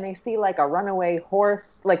Park, and they see, like, a runaway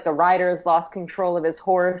horse, like, the rider's lost control of his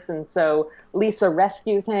horse, and so Lisa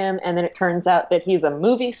rescues him, and then it turns out that he's a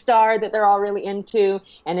movie star that they're all really into,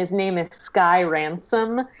 and his name is Sky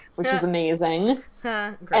Ransom, which is amazing.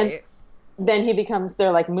 Great. And then he becomes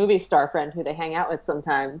their, like, movie star friend who they hang out with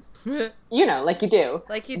sometimes. Like you do.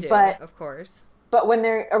 Like you do, but, of course. But when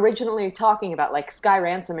they're originally talking about, like, Sky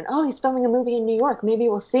Ransom and, oh, he's filming a movie in New York, maybe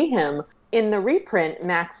we'll see him. In the reprint,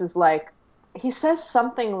 Max is like, he says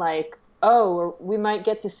something like, oh, we might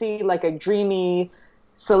get to see, like, a dreamy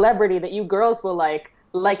celebrity that you girls will like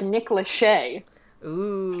Nick Lachey.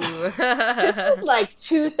 Ooh. This was like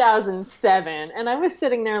 2007, and I was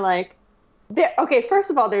sitting there like, okay, first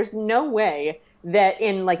of all, there's no way that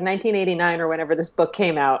in like 1989 or whenever this book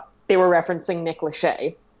came out, they were referencing Nick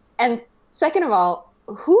Lachey. And second of all,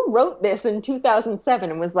 who wrote this in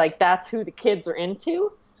 2007 and was like, that's who the kids are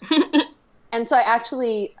into? And so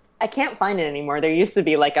I can't find it anymore. There used to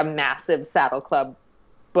be like a massive Saddle Club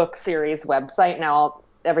book series website. Now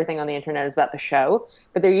everything on the internet is about the show.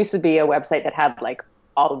 But there used to be a website that had like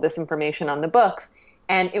all of this information on the books.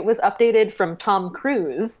 And it was updated from Tom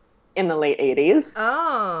Cruise in the late 80s.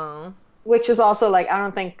 Oh. Which is also like, I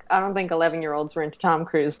don't think 11-year-olds were into Tom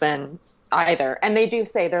Cruise then either. And they do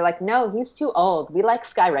say, they're like, no, he's too old. We like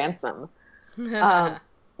Sky Ransom.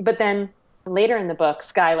 But then later in the book,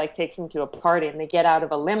 Sky like takes him to a party and they get out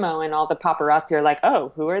of a limo and all the paparazzi are like,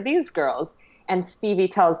 oh, who are these girls? And Stevie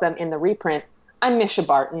tells them in the reprint, I'm Misha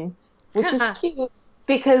Barton, which is cute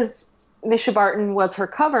because Misha Barton was her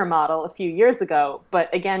cover model a few years ago,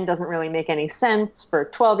 but again, doesn't really make any sense for a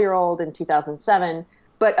 12-year-old in 2007.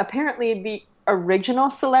 But apparently the original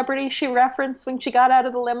celebrity she referenced when she got out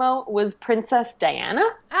of the limo was Princess Diana.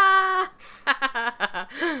 So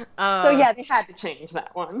yeah, they had to change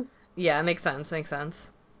that one. Yeah, makes sense.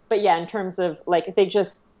 But yeah, in terms of, like, they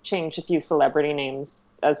just changed a few celebrity names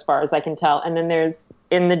as far as I can tell. And then there's,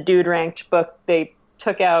 in the Dude Ranch book, they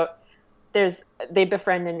took out, they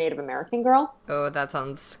befriend a Native American girl. Oh, that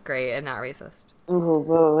sounds great and not racist.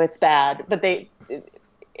 Ooh, it's bad. But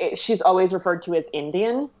she's always referred to as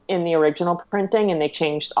Indian in the original printing, and they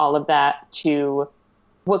changed all of that to,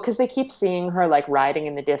 well, because they keep seeing her, like, riding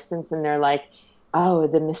in the distance, and they're like, oh,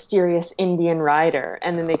 the mysterious Indian rider.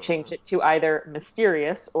 And then they changed it to either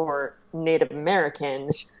mysterious or Native American.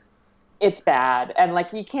 It's bad. And,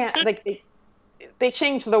 like, you can't, like, they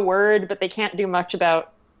changed the word, but they can't do much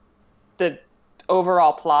about the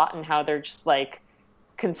overall plot and how they're just, like,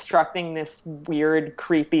 constructing this weird,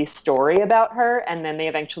 creepy story about her. And then they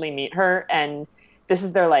eventually meet her. And this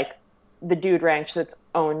is their, like, the Dude Ranch that's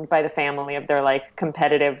owned by the family of their, like,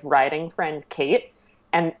 competitive riding friend, Kate.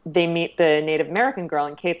 And they meet the Native American girl,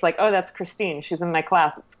 and Kate's like, oh, that's Christine. She's in my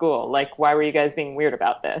class at school. Like, why were you guys being weird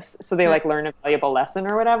about this? So they, like, learn a valuable lesson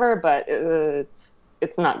or whatever, but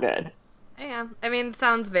it's not good. Yeah. I mean,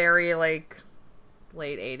 sounds very, like,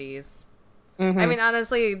 late 80s. Mm-hmm. I mean,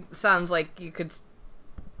 honestly, sounds like you could...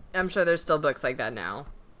 I'm sure there's still books like that now.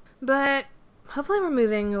 But hopefully we're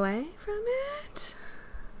moving away from it.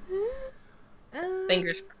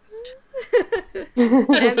 Fingers crossed.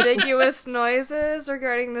 Ambiguous noises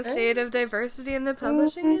regarding the state of diversity in the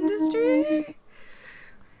publishing industry.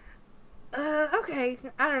 Okay,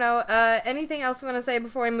 I don't know. Anything else you want to say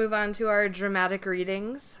before we move on to our dramatic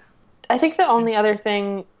readings? I think the only other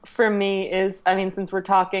thing for me is, I mean, since we're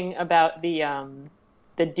talking about the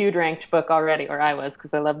Dude Ranch book already, or I was,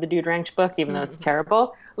 because I love the Dude Ranch book, even though it's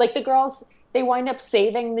terrible. Like, the girls, they wind up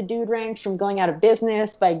saving the Dude Ranch from going out of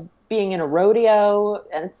business by being in a rodeo,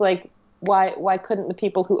 and it's like, why couldn't the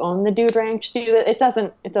people who own the Dude Ranch do it? It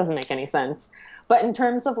doesn't make any sense. But in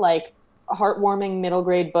terms of, like, heartwarming middle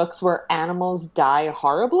grade books where animals die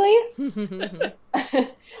horribly,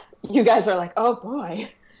 you guys are like, oh boy.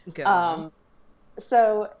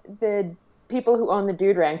 So the people who own the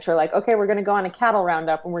Dude Ranch are like, okay, we're going to go on a cattle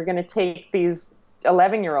roundup and we're going to take these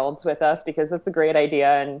 11-year-olds with us because that's a great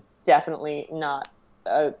idea and definitely not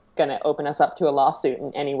going to open us up to a lawsuit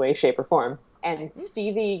in any way, shape, or form. And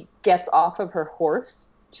Stevie gets off of her horse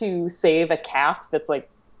to save a calf that's, like,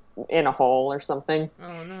 in a hole or something.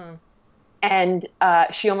 Oh, no. And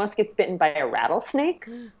she almost gets bitten by a rattlesnake,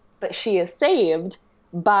 but she is saved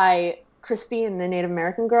by Christine, the Native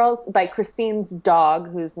American girls, by Christine's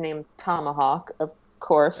dog, who's named Tomahawk, of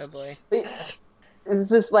course. Oh, boy. It's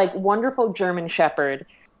this, like, wonderful German shepherd.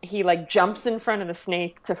 He, like, jumps in front of the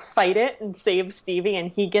snake to fight it and save Stevie,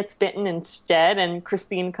 and he gets bitten instead, and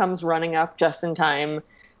Christine comes running up just in time.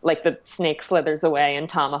 Like, the snake slithers away, and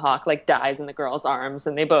Tomahawk, like, dies in the girl's arms,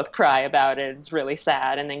 and they both cry about it. It's really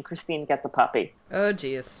sad, and then Christine gets a puppy. Oh,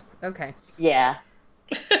 jeez. Okay. Yeah.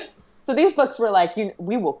 So these books were like,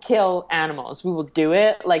 we will kill animals. We will do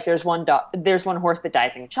it. Like, there's one horse that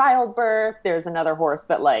dies in childbirth. There's another horse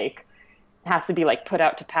that, like, has to be, like, put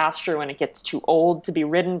out to pasture when it gets too old to be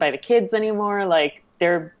ridden by the kids anymore. Like,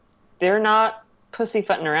 they're not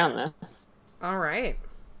pussyfooting around this. All right.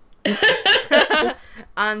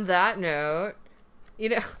 On that note,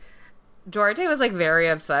 Duarte was, like, very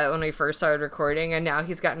upset when we first started recording, and now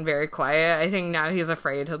he's gotten very quiet. I think now he's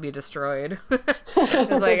afraid he'll be destroyed.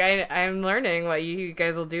 It's like, I'm learning what you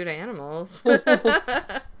guys will do to animals.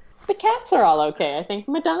 But the cats are all okay. I think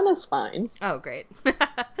Madonna's fine. Oh, great.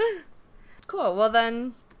 Cool. Well,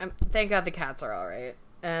 then, thank God the cats are all right.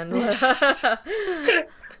 And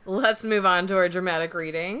let's move on to our dramatic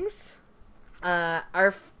readings.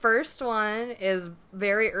 Our first one is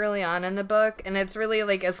very early on in the book, and it's really,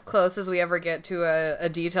 like, as close as we ever get to a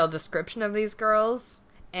detailed description of these girls.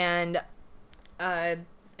 And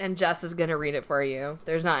Jess is going to read it for you.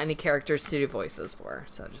 There's not any characters to do voices for,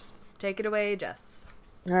 so just take it away, Jess.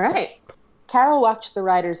 All right. Carol watched the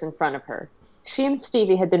riders in front of her. She and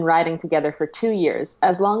Stevie had been riding together for 2 years,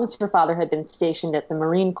 as long as her father had been stationed at the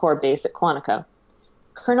Marine Corps base at Quantico.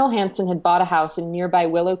 Colonel Hanson had bought a house in nearby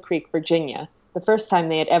Willow Creek, Virginia, the first time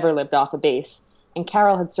they had ever lived off a base, and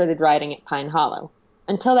Carol had started riding at Pine Hollow.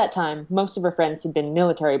 Until that time, most of her friends had been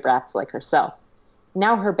military brats like herself.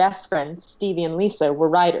 Now her best friends, Stevie and Lisa, were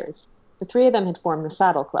riders. The three of them had formed the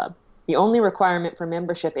Saddle Club. The only requirement for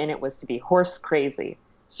membership in it was to be horse crazy.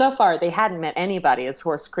 So far, they hadn't met anybody as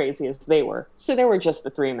horse crazy as they were, so there were just the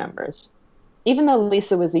three members. Even though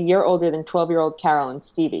Lisa was a year older than 12-year-old Carol and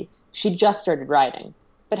Stevie, she'd just started riding.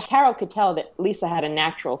 But Carol could tell that Lisa had a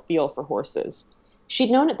natural feel for horses. She'd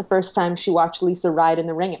known it the first time she watched Lisa ride in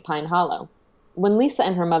the ring at Pine Hollow. When Lisa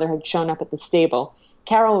and her mother had shown up at the stable,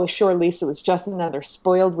 Carol was sure Lisa was just another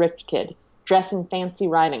spoiled rich kid, dressed in fancy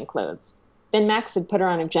riding clothes. Then Max had put her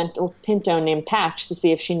on a gentle pinto named Patch to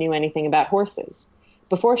see if she knew anything about horses.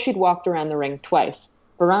 Before she'd walked around the ring twice,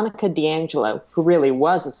 Veronica D'Angelo, who really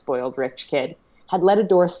was a spoiled rich kid, had let a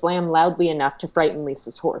door slam loudly enough to frighten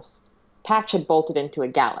Lisa's horse. Patch had bolted into a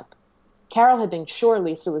gallop. Carol had been sure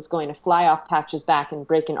Lisa was going to fly off Patch's back and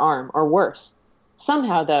break an arm, or worse.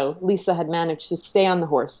 Somehow, though, Lisa had managed to stay on the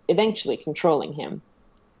horse, eventually controlling him.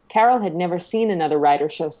 Carol had never seen another rider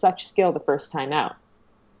show such skill the first time out.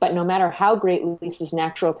 But no matter how great Lisa's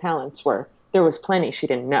natural talents were, there was plenty she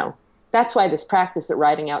didn't know. That's why this practice at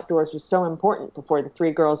riding outdoors was so important before the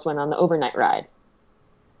three girls went on the overnight ride.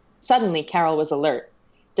 Suddenly, Carol was alert.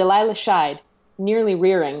 Delilah shied, nearly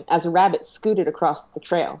rearing, as a rabbit scooted across the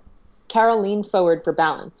trail. Carol leaned forward for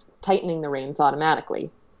balance, tightening the reins automatically.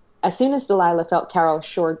 As soon as Delilah felt Carol's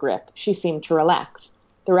sure grip, she seemed to relax.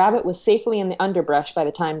 The rabbit was safely in the underbrush by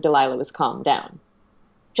the time Delilah was calmed down.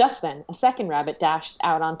 Just then, a second rabbit dashed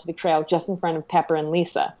out onto the trail just in front of Pepper and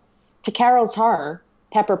Lisa. To Carol's horror,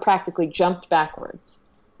 Pepper practically jumped backwards.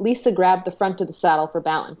 Lisa grabbed the front of the saddle for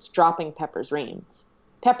balance, dropping Pepper's reins.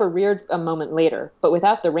 Pepper reared a moment later, but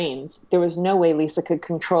without the reins, there was no way Lisa could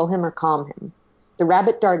control him or calm him. The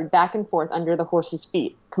rabbit darted back and forth under the horse's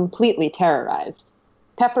feet, completely terrorized.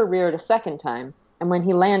 Pepper reared a second time, and when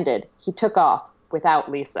he landed, he took off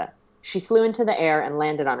without Lisa. She flew into the air and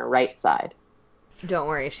landed on her right side. Don't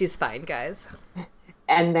worry, she's fine, guys.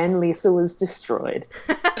 And then Lisa was destroyed.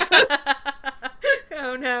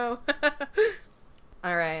 Oh, no.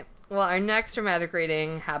 All right. Well, our next dramatic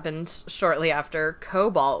reading happened shortly after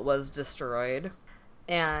Cobalt was destroyed.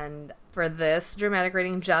 And for this dramatic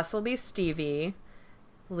reading, Jess will be Stevie.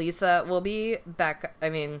 Lisa will be Becca. I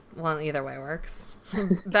mean, well, either way works.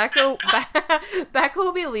 Becca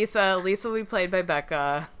will be Lisa. Lisa will be played by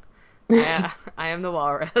Becca. I am the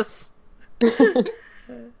walrus.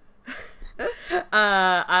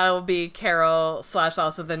 I'll be Carol /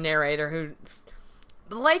 also the narrator, who,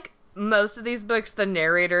 like most of these books, the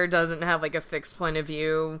narrator doesn't have like a fixed point of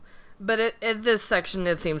view, but in this section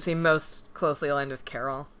it seems to be most closely aligned with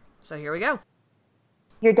Carol. So here we go.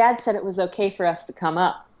 Your dad said it was okay for us to come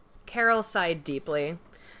up. Carol sighed deeply.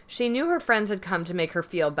 She knew her friends had come to make her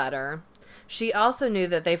feel better. She also knew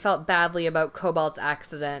that they felt badly about Cobalt's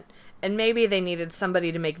accident, and maybe they needed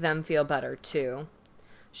somebody to make them feel better, too.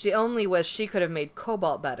 She only wished she could have made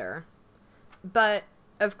Cobalt better. But,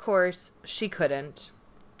 of course, she couldn't.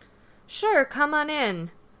 "Sure, come on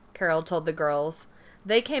in," Carol told the girls.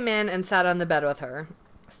 They came in and sat on the bed with her.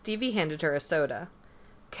 Stevie handed her a soda.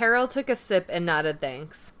 Carol took a sip and nodded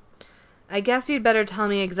thanks. "I guess you'd better tell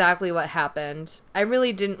me exactly what happened. I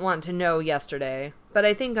really didn't want to know yesterday, but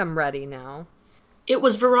I think I'm ready now." It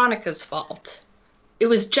was Veronica's fault. It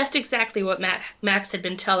was just exactly what Max had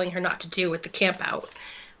been telling her not to do with the campout.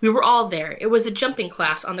 We were all there. It was a jumping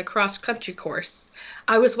class on the cross-country course.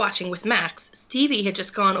 I was watching with Max. Stevie had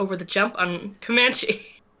just gone over the jump on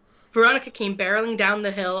Comanche. Veronica came barreling down the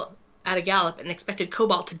hill at a gallop and expected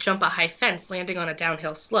Cobalt to jump a high fence, landing on a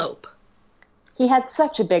downhill slope. He had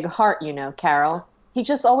such a big heart, you know, Carol. He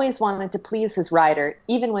just always wanted to please his rider,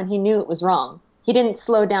 even when he knew it was wrong. He didn't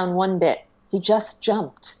slow down one bit. He just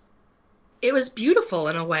jumped. It was beautiful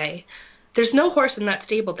in a way. There's no horse in that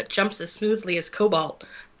stable that jumps as smoothly as Cobalt.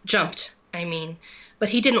 Jumped, I mean. But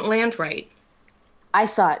he didn't land right. I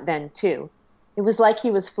saw it then, too. It was like he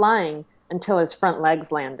was flying, until his front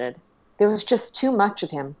legs landed. There was just too much of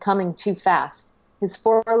him, coming too fast. His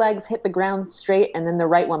forelegs hit the ground straight, and then the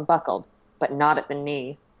right one buckled, but not at the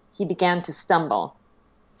knee. He began to stumble.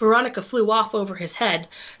 Veronica flew off over his head.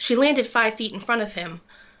 She landed 5 feet in front of him.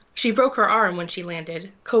 She broke her arm when she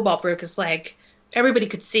landed. Cobalt broke his leg. Everybody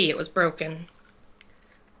could see it was broken.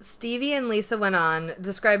 Stevie and Lisa went on,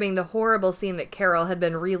 describing the horrible scene that Carol had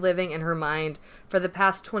been reliving in her mind for the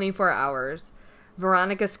past 24 hours.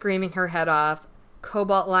 Veronica screaming her head off,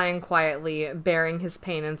 Cobalt lying quietly, bearing his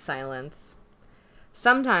pain in silence.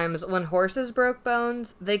 Sometimes, when horses broke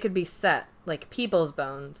bones, they could be set, like people's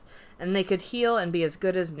bones, and they could heal and be as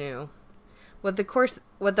good as new. With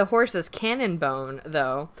the horse's cannon bone,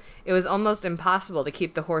 though, it was almost impossible to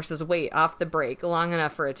keep the horse's weight off the brake long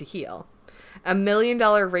enough for it to heal. A $1 million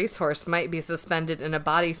racehorse might be suspended in a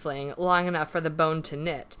body sling long enough for the bone to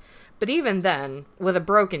knit, but even then, with a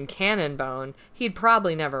broken cannon bone, he'd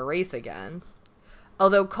probably never race again.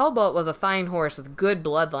 Although Cobalt was a fine horse with good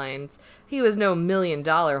bloodlines, he was no $1 million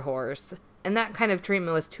horse, and that kind of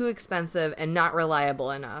treatment was too expensive and not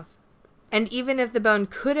reliable enough. And even if the bone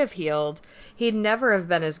could have healed, he'd never have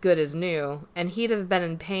been as good as new, and he'd have been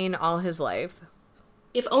in pain all his life.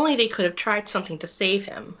 If only they could have tried something to save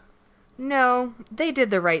him. No, they did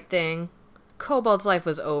the right thing. Cobalt's life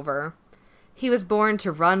was over. He was born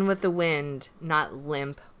to run with the wind, not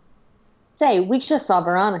limp. Say, we just saw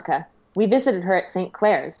Veronica. We visited her at St.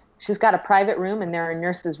 Clair's. She's got a private room and there are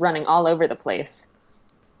nurses running all over the place.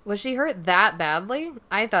 Was she hurt that badly?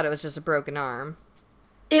 I thought it was just a broken arm.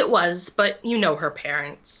 It was, but you know her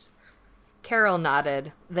parents. Carol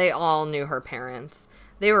nodded. They all knew her parents.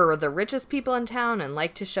 They were the richest people in town and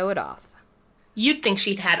liked to show it off. You'd think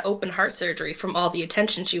she'd had open heart surgery from all the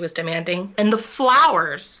attention she was demanding. And the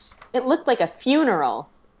flowers! It looked like a funeral.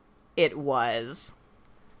 It was.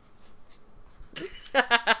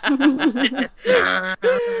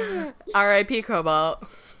 R.I.P. Cobalt.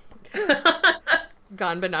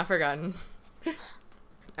 Gone but not forgotten.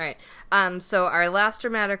 Alright, so our last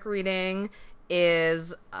dramatic reading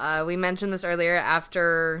is, we mentioned this earlier,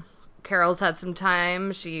 after Carol's had some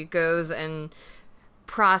time, she goes and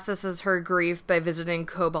processes her grief by visiting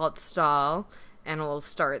Cobalt's stall, and we'll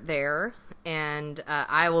start there. And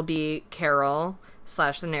I will be Carol /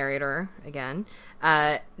 the narrator again.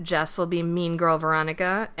 Jess will be Mean Girl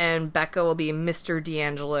Veronica, and Becca will be Mr.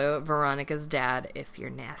 D'Angelo, Veronica's dad, if you're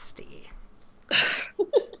nasty.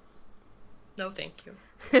 No, thank you.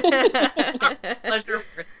 Pleasure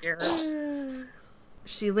for here.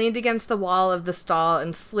 She leaned against the wall of the stall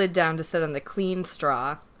and slid down to sit on the clean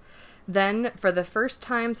straw. Then, for the first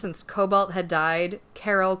time since Cobalt had died,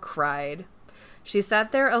 Carol cried. She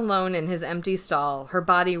sat there alone in his empty stall, her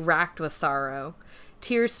body racked with sorrow.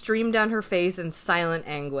 Tears streamed down her face in silent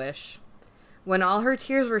anguish. When all her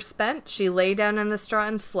tears were spent, she lay down on the straw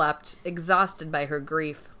and slept, exhausted by her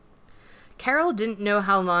grief. Carol didn't know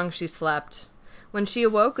how long she slept. When she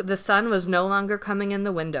awoke, the sun was no longer coming in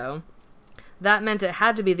the window. That meant it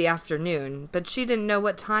had to be the afternoon, but she didn't know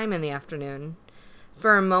what time in the afternoon.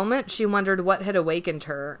 For a moment, she wondered what had awakened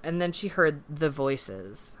her, and then she heard the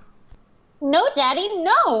voices. No, Daddy,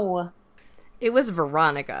 no! It was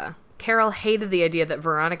Veronica. Carol hated the idea that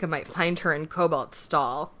Veronica might find her in Cobalt's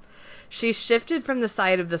stall. She shifted from the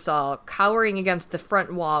side of the stall, cowering against the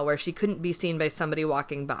front wall where she couldn't be seen by somebody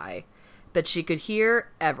walking by. But she could hear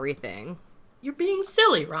everything. You're being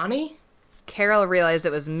silly, Ronnie. Carol realized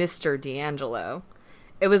it was Mr. D'Angelo.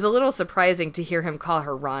 It was a little surprising to hear him call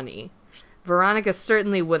her Ronnie. Veronica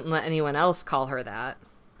certainly wouldn't let anyone else call her that.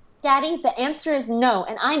 Daddy, the answer is no,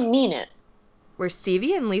 and I mean it. Were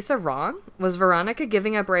Stevie and Lisa wrong? Was Veronica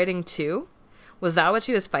giving up riding too? Was that what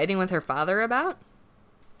she was fighting with her father about?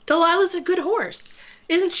 Delilah's a good horse.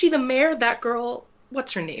 Isn't she the mare that girl,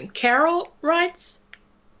 what's her name, Carol, rides?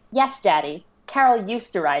 Yes, Daddy. Carol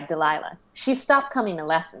used to ride Delilah. She stopped coming to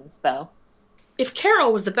lessons, though. If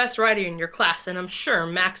Carol was the best rider in your class, then I'm sure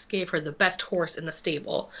Max gave her the best horse in the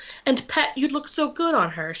stable. And Pet, you'd look so good on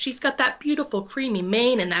her. She's got that beautiful creamy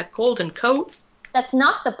mane and that golden coat. That's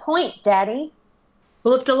not the point, Daddy.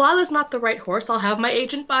 Well, if Delilah's not the right horse, I'll have my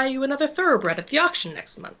agent buy you another thoroughbred at the auction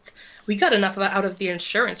next month. We got enough out of the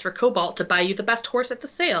insurance for Cobalt to buy you the best horse at the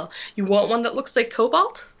sale. You want one that looks like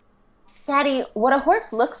Cobalt? Daddy, what a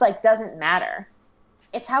horse looks like doesn't matter.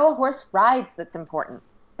 It's how a horse rides that's important.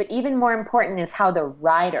 But even more important is how the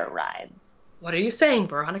rider rides. What are you saying,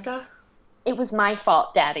 Veronica? It was my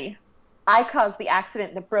fault, Daddy. I caused the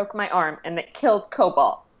accident that broke my arm and that killed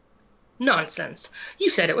Cobalt. Nonsense. You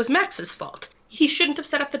said it was Max's fault. He shouldn't have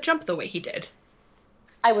set up the jump the way he did.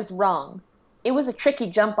 I was wrong. It was a tricky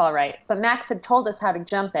jump, all right, but Max had told us how to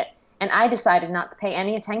jump it, and I decided not to pay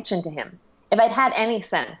any attention to him. If I'd had any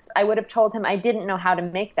sense, I would have told him I didn't know how to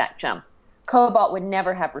make that jump. Cobalt would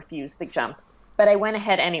never have refused the jump, but I went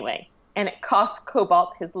ahead anyway, and it cost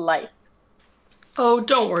Cobalt his life. Oh,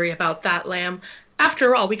 don't worry about that, Lamb.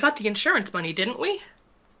 After all, we got the insurance money, didn't we?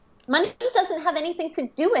 Money doesn't have anything to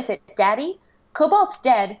do with it, Daddy. Cobalt's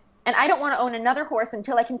dead, and I don't want to own another horse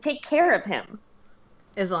until I can take care of him.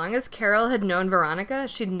 As long as Carol had known Veronica,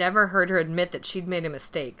 she'd never heard her admit that she'd made a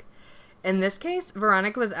mistake. In this case,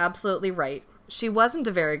 Veronica was absolutely right. She wasn't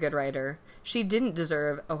a very good rider. She didn't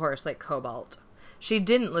deserve a horse like Cobalt. She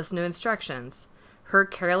didn't listen to instructions. Her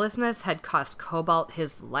carelessness had cost Cobalt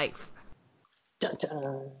his life. Dun,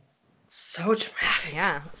 dun. So dramatic.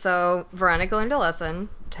 Yeah, so Veronica learned a lesson,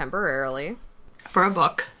 temporarily. For a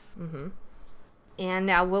book. Mm-hmm. And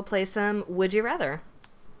now we'll play some Would You Rather.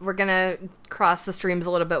 We're gonna cross the streams a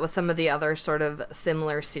little bit with some of the other sort of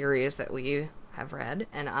similar series that we have read,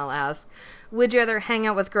 and I'll ask, would you rather hang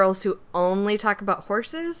out with girls who only talk about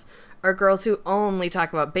horses, or girls who only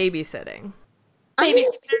talk about babysitting?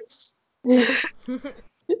 Babysitters.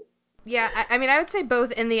 Yeah, I mean, I would say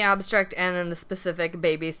both in the abstract and in the specific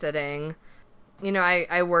babysitting. You know,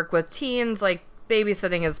 I work with teens, like,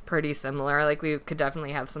 babysitting is pretty similar, like, we could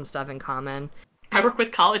definitely have some stuff in common. I work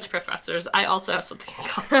with college professors. I also have something in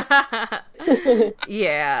common.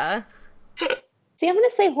 Yeah. See, I'm going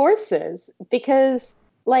to say horses because,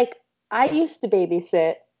 like, I used to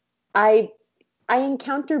babysit. I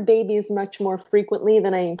encounter babies much more frequently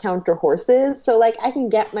than I encounter horses. So, like, I can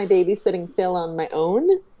get my babysitting fill on my own.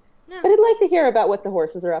 Yeah. But I'd like to hear about what the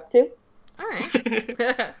horses are up to. All right.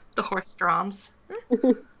 The horse drums.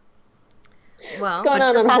 Well, what's going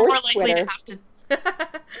on horse Twitter?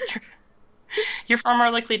 You're far more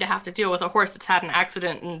likely to have to deal with a horse that's had an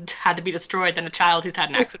accident and had to be destroyed than a child who's had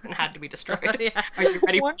an accident and had to be destroyed. Yeah. Are you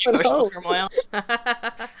ready for emotional turmoil?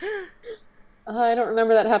 I don't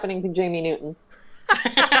remember that happening to Jamie Newton.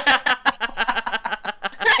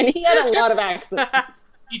 And he had a lot of accidents.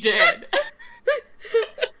 He did.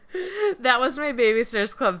 That was my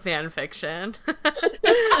Babysitters Club fan fiction.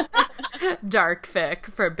 Dark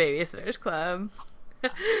fic for Babysitters Club.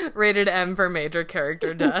 Rated M for major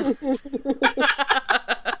character death.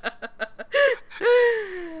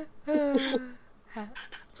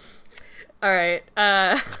 All right.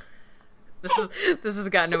 This has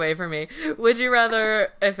gotten away from me. Would you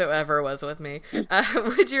rather, if it ever was with me,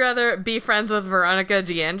 would you rather be friends with Veronica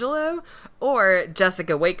D'Angelo or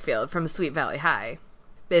Jessica Wakefield from Sweet Valley High?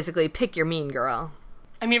 Basically, pick your mean girl.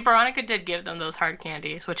 I mean, Veronica did give them those hard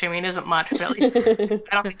candies, which, I mean, isn't much, but at least I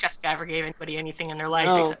don't think Jessica ever gave anybody anything in their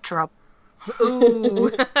life except trouble.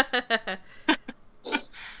 Ooh.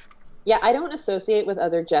 Yeah, I don't associate with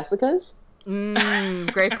other Jessicas.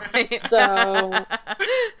 Great point. So,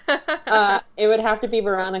 it would have to be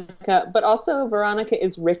Veronica, but also Veronica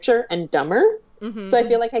is richer and dumber. Mm-hmm. So I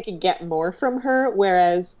feel like I could get more from her,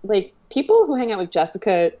 whereas, like, people who hang out with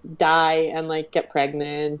Jessica die and, like, get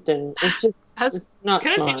pregnant, and it's just it's not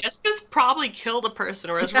Can smart. I say, Jessica's probably killed a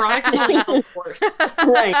person, whereas Veronica's only killed a horse.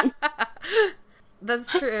 Right.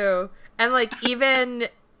 That's true. And, like, even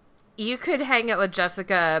you could hang out with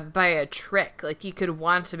Jessica by a trick. Like, you could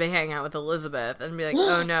want to be hanging out with Elizabeth and be like,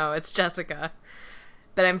 oh no, it's Jessica.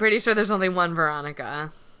 But I'm pretty sure there's only one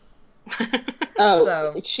Veronica. Oh,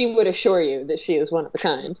 so she would assure you that she is one of a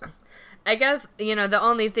kind. I guess, you know, the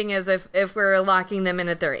only thing is if we're locking them in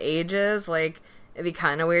at their ages, like, it'd be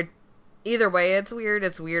kind of weird. Either way, it's weird.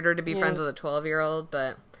 It's weirder to be friends with a 12-year-old,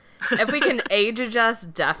 but if we can age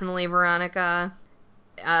adjust, definitely Veronica.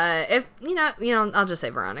 If, you know, I'll just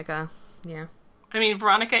say Veronica. Yeah. I mean,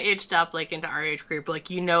 Veronica aged up, like, into our age group.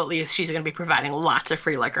 Like, you know, at least she's going to be providing lots of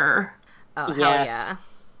free liquor. Oh, hell yeah.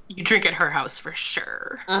 You drink at her house for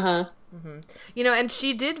sure. Uh-huh. Mm-hmm. You know, and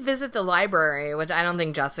she did visit the library, which I don't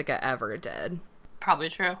think Jessica ever did. Probably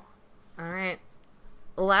true. All right.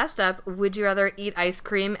 Last up, would you rather eat ice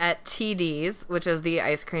cream at TD's, which is the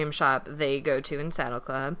ice cream shop they go to in Saddle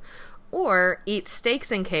Club, or eat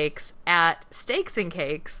steaks and cakes at Steaks and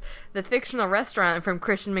Cakes, the fictional restaurant from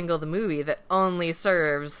Christian Mingle the movie that only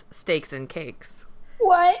serves steaks and cakes?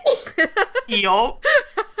 What? Yup.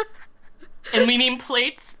 And we mean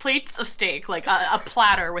plates of steak, like a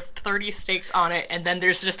platter with 30 steaks on it, and then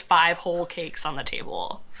there's just 5 whole cakes on the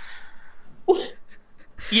table.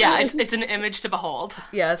 Yeah, it's an image to behold.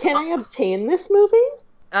 Yes. Can I obtain this movie?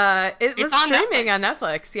 It was streaming on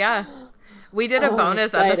Netflix, yeah. We did a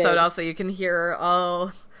bonus episode also, you can hear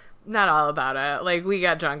not all about it. Like, we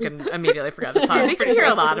got drunk and immediately forgot the pod. You can hear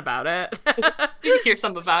a lot about it. You can hear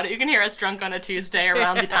some about it. You can hear us drunk on a Tuesday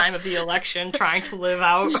around the time of the election, trying to live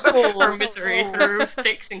out our misery through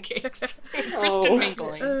steaks and cakes. Christian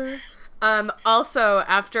mingling. Also,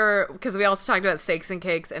 after, because we also talked about Steaks and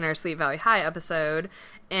Cakes in our Sleep Valley High episode,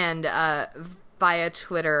 and via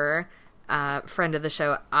Twitter, friend of the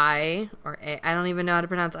show, I don't even know how to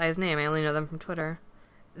pronounce I's name. I only know them from Twitter.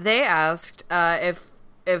 They asked if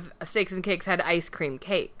Steaks and Cakes had ice cream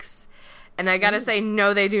cakes. And I gotta say,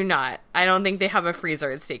 no, they do not. I don't think they have a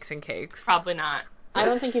freezer at Steaks and Cakes. Probably not. I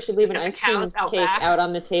don't think you should leave an ice cream cake back out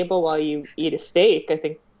on the table while you eat a steak. I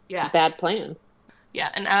think it's a bad plan. Yeah,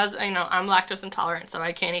 and as you know, I'm lactose intolerant, so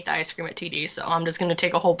I can't eat the ice cream at TD, so I'm just going to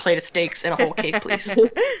take a whole plate of steaks and a whole cake, please.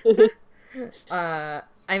 I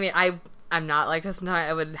mean, I'm not lactose intolerant.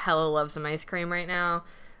 I would hella love some ice cream right now.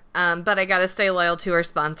 But I gotta stay loyal to our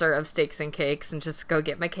sponsor of Steaks and Cakes and just go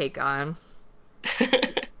get my cake on.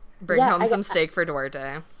 Bring home some steak for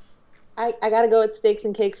Duarte. I gotta go with Steaks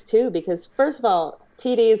and Cakes too, because first of all,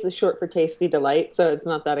 TD is short for Tasty Delight, so it's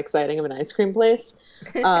not that exciting of an ice cream place.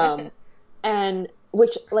 And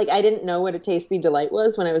which, like, I didn't know what a Tasty Delight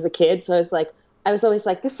was when I was a kid, so I was always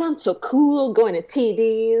like, this sounds so cool, going to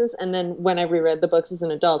TD's. And then when I reread the books as an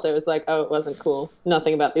adult, I was like, oh, it wasn't cool.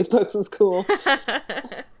 Nothing about these books was cool.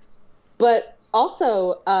 But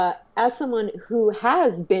also, as someone who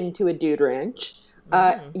has been to a dude ranch,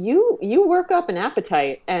 you work up an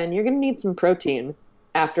appetite, and you're going to need some protein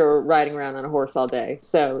after riding around on a horse all day.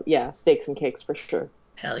 So, yeah, Steaks and Cakes for sure.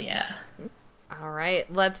 Hell yeah. All right,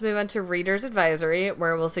 let's move on to Reader's Advisory,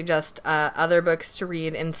 where we'll suggest other books to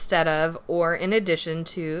read instead of or in addition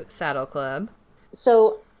to Saddle Club.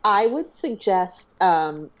 So I would suggest,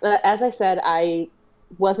 as I said, I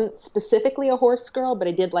wasn't specifically a horse girl, but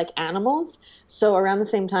I did like animals. So around the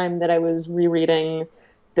same time that I was rereading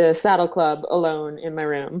the Saddle Club alone in my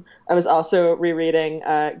room, I was also rereading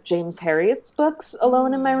James Herriot's books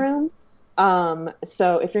alone in my room.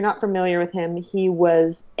 So if you're not familiar with him, he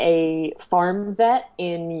was a farm vet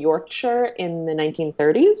in Yorkshire in the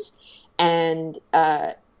 1930s, and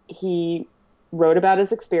he wrote about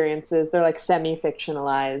his experiences. They're like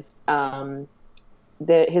semi-fictionalized.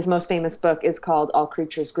 His most famous book is called All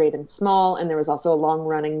Creatures Great and Small, and there was also a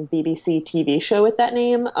long-running BBC TV show with that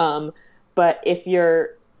name. But if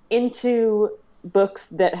you're into books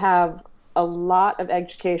that have a lot of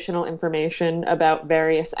educational information about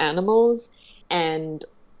various animals and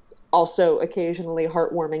also occasionally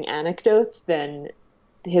heartwarming anecdotes, then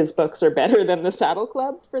his books are better than the Saddle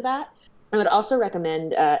Club for that. I would also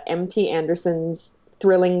recommend M.T. Anderson's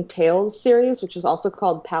Thrilling Tales series, which is also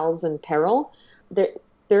called Pals in Peril.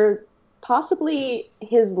 They're possibly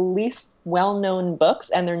his least well-known books,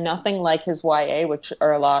 and they're nothing like his YA, which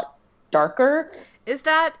are a lot darker.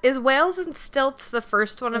 Is Whales and Stilts the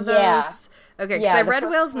first one of those? Yeah. Okay, because I read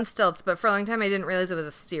Whales and Stilts, but for a long time I didn't realize it was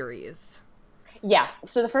a series. Yeah,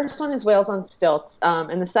 so the first one is Whales on Stilts,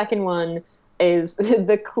 and the second one is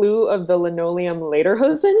The Clue of the Linoleum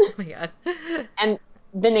Lederhosen. Oh my god. And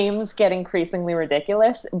the names get increasingly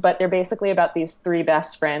ridiculous, but they're basically about these three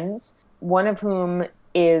best friends, one of whom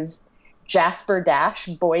is Jasper Dash,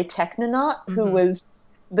 boy technonaut, who was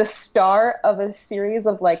the star of a series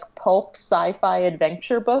of like pulp sci-fi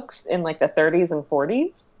adventure books in like the 30s and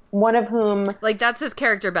 40s. One of whom, like, that's his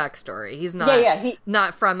character backstory. He's not, he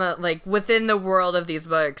not from like within the world of these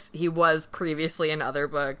books. He was previously in other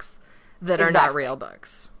books that are not real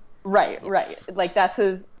books. Right. Like that's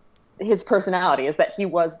his personality, is that he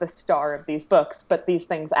was the star of these books, but these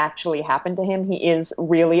things actually happened to him. He is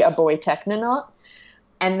really a boy technonaut.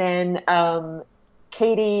 And then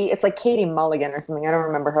it's like Katie Mulligan or something, I don't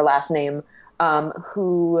remember her last name,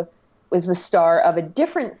 who was the star of a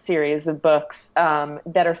different series of books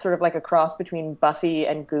that are sort of like a cross between Buffy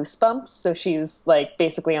and Goosebumps. So she's like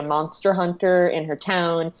basically a monster hunter in her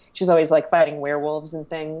town. She's always like fighting werewolves and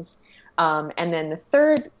things. And then the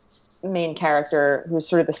third main character, who's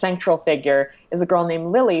sort of the central figure, is a girl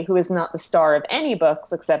named Lily, who is not the star of any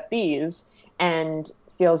books except these, and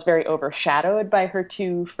feels very overshadowed by her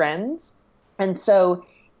two friends. And so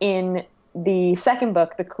in the second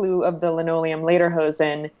book, The Clue of the Linoleum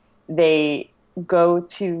Lederhosen, they go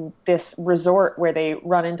to this resort where they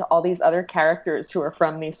run into all these other characters who are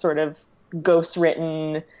from these sort of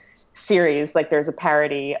ghost-written series. Like there's a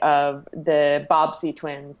parody of the Bobbsey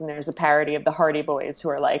twins, and there's a parody of the Hardy Boys, who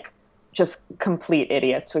are like just complete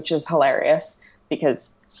idiots, which is hilarious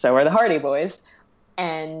because so are the Hardy Boys.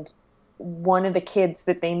 And one of the kids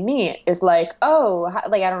that they meet is like,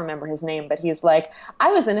 like I don't remember his name, but he's like,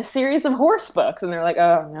 I was in a series of horse books, and they're like,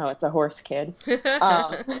 oh no, it's a horse kid.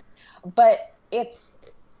 But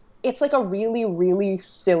it's like a really, really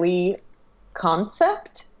silly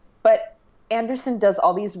concept, but Anderson does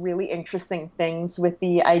all these really interesting things with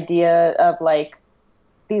the idea of like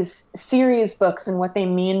these series books and what they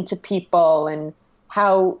mean to people and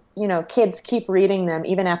how, kids keep reading them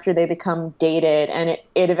even after they become dated. And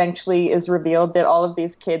it eventually is revealed that all of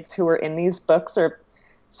these kids who are in these books are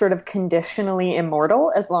sort of conditionally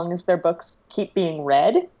immortal as long as their books keep being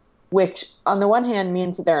read, which on the one hand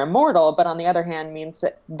means that they're immortal, but on the other hand means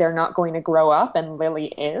that they're not going to grow up, and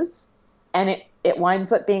Lily is. And it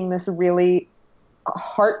winds up being this really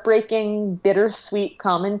heartbreaking, bittersweet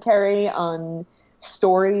commentary on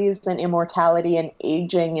stories and immortality and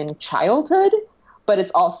aging and childhood, but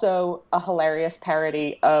it's also a hilarious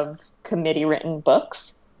parody of committee-written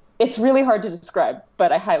books. It's really hard to describe,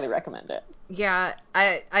 but I highly recommend it. Yeah,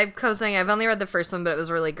 I'm co-saying I've only read the first one, but it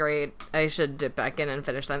was really great. I should dip back in and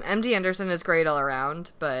finish them. M.D. Anderson is great all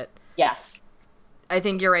around, but yes, I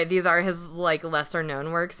think you're right. These are his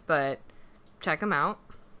lesser-known works, but check them out.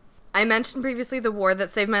 I mentioned previously The War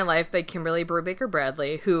That Saved My Life by Kimberly Brubaker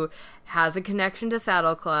Bradley, who has a connection to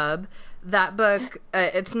Saddle Club. That book,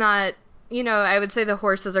 it's not, I would say the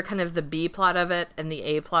horses are kind of the B plot of it, and the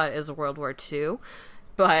A plot is World War II.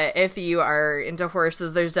 But if you are into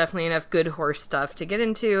horses, there's definitely enough good horse stuff to get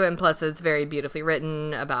into, and plus it's very beautifully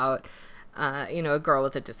written about, a girl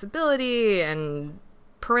with a disability, and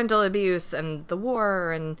parental abuse, and the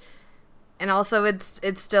war, and also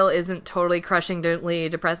it still isn't totally crushingly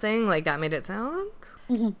depressing like that made it sound.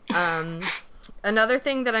 Another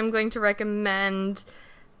thing that I'm going to recommend,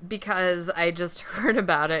 because I just heard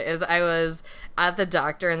about it, is I was at the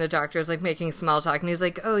doctor, and the doctor was making small talk, and he's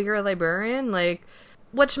like, "Oh, you're a librarian?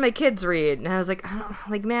 What should my kids read?" And I was like,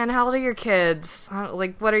 "Man, how old are your kids?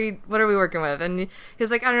 What are we working with?" And he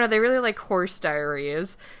was like, "I don't know, they really like horse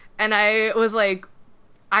diaries." And I was like,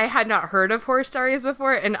 I had not heard of horse diaries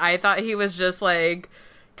before, and I thought he was just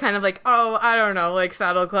kind of oh, I don't know,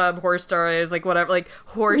 Saddle Club, horse diaries, whatever.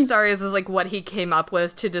 Horse diaries is what he came up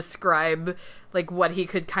with to describe what he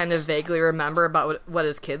could kind of vaguely remember about what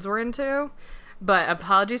his kids were into. But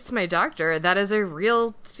apologies to my doctor, that is a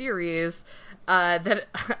real series. That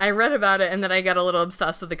I read about it, and then I got a little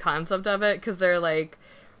obsessed with the concept of it, because they're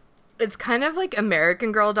it's kind of like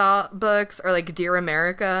American Girl doll books, or Dear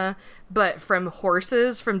America, but from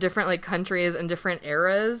horses from different countries and different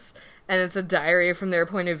eras, and it's a diary from their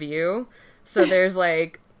point of view. So there's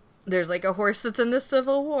a horse that's in the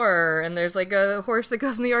Civil War, and there's a horse that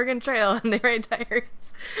goes on the Oregon Trail, and they write diaries.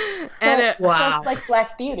 And wow, like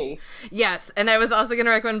Black Beauty. Yes, and I was also going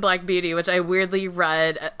to recommend Black Beauty, which I weirdly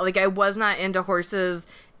read. I was not into horses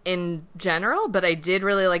in general, but I did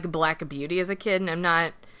really like Black Beauty as a kid, and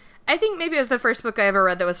I think maybe it was the first book I ever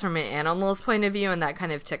read that was from an animal's point of view, and that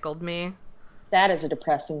kind of tickled me. That is a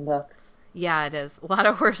depressing book. Yeah, it is. A lot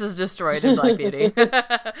of horses destroyed in Black Beauty.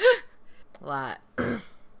 A lot.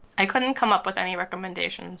 I couldn't come up with any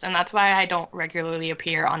recommendations, and that's why I don't regularly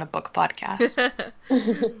appear on a book podcast.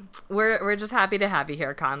 We're just happy to have you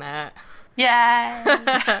here, Comet.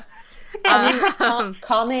 Yay!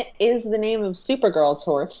 Comet is the name of Supergirl's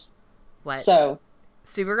horse. What? So,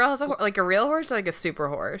 Supergirl has a real horse or a super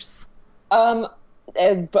horse? Both,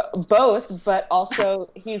 but also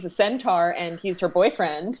he's a centaur and he's her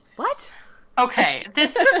boyfriend. What? Okay,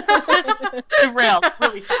 this derailed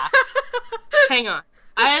really fast. Hang on.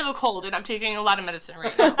 I have a cold, and I'm taking a lot of medicine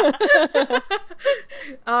right now.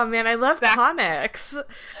 Oh, man, I love comics.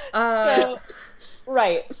 So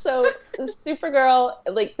Supergirl,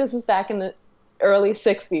 this is back in the early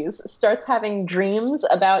 60s, starts having dreams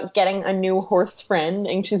about getting a new horse friend,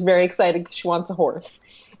 and she's very excited because she wants a horse.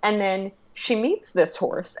 And then she meets this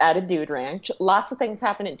horse at a dude ranch. Lots of things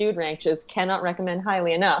happen at dude ranches. Cannot recommend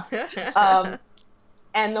highly enough.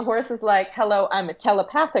 And the horse is like, "Hello, I'm a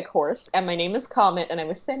telepathic horse, and my name is Comet, and I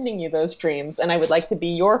was sending you those dreams, and I would like to be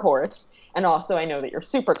your horse. And also, I know that you're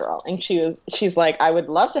Supergirl." And she's like, "I would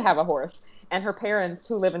love to have a horse." And her parents,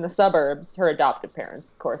 who live in the suburbs, her adopted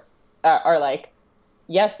parents, of course, are like,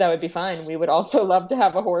 "Yes, that would be fine. We would also love to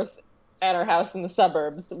have a horse at our house in the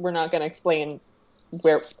suburbs. We're not going to explain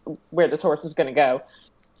where this horse is going to go."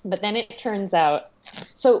 But then it turns out,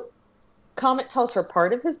 so Comet tells her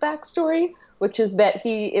part of his backstory, which is that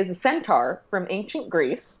he is a centaur from ancient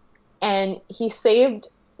Greece, and he saved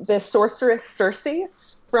the sorceress Circe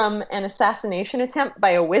from an assassination attempt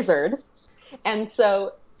by a wizard. And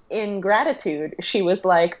so, in gratitude, she was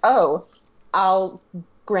like, "Oh, I'll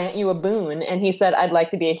grant you a boon." And he said, "I'd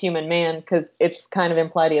like to be a human man," because it's kind of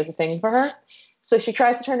implied he has a thing for her. So she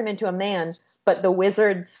tries to turn him into a man, but the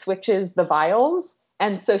wizard switches the vials,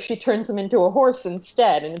 and so she turns him into a horse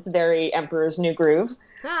instead, and it's very Emperor's New Groove.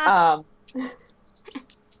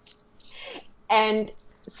 And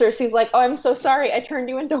Circe's like, "Oh, I'm so sorry. I turned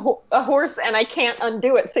you into a horse, and I can't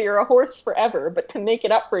undo it, so you're a horse forever. But to make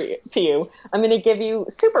it up to you, I'm going to give you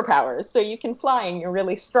superpowers, so you can fly, and you're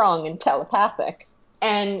really strong and telepathic."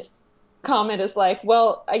 And Comet is like,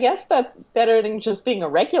 well, I guess that's better than just being a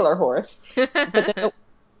regular horse. But then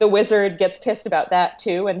the wizard gets pissed about that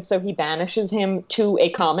too, and so he banishes him to a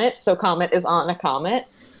comet. So Comet is on a comet.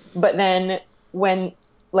 But then when,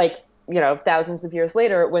 thousands of years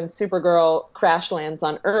later, when Supergirl crash lands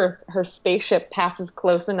on Earth, her spaceship passes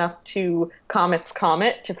close enough to Comet's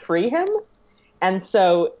comet to free him. And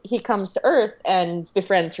so he comes to Earth and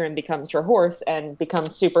befriends her and becomes her horse and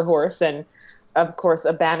becomes Super Horse and, of course,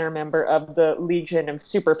 a banner member of the Legion of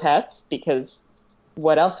Super Pets, because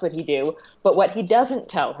what else would he do? But what he doesn't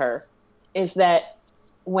tell her is that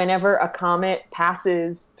whenever a comet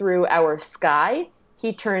passes through our sky,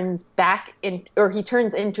 he turns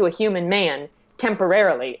into a human man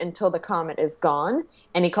temporarily until the comet is gone.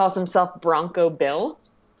 And he calls himself Bronco Bill.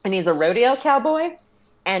 And he's a rodeo cowboy.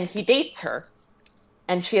 And he dates her.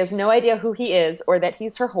 And she has no idea who he is or that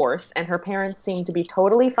he's her horse. And her parents seem to be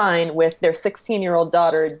totally fine with their 16-year-old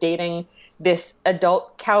daughter dating this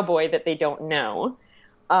adult cowboy that they don't know.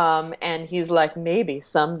 And he's like, maybe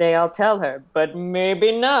someday I'll tell her, but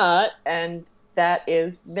maybe not. And that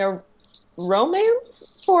is their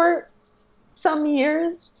romance for some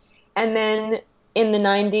years. And then in the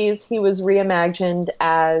 90s, he was reimagined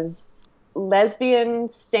as lesbian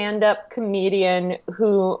stand-up comedian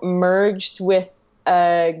who merged with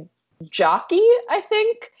a jockey, I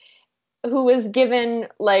think, who was given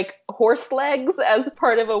horse legs as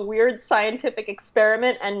part of a weird scientific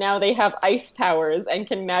experiment, and now they have ice powers and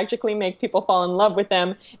can magically make people fall in love with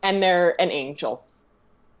them, and they're an angel.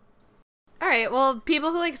 All right, well,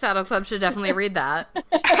 people who like Saddle Club should definitely read that.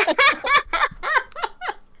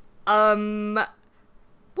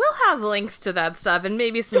 We'll have links to that stuff and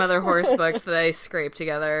maybe some other horse books that I scraped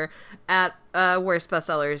together at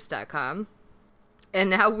worstbestsellers.com. And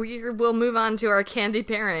now we'll move on to our candy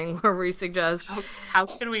pairing, where we suggest... How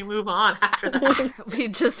can we move on after that? We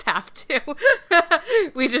just have to.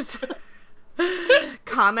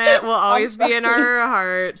 Comet will always be in our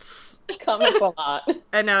hearts. Comet's a lot.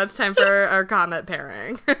 And now it's time for our Comet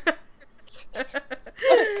pairing.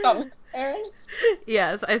 Comet pairing?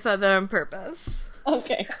 Yes, I said that on purpose.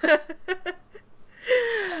 Okay.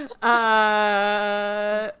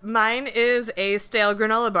 Mine is a stale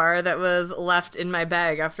granola bar that was left in my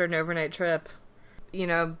bag after an overnight trip. You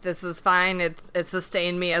know, this is fine. It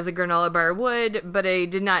sustained me as a granola bar would, but I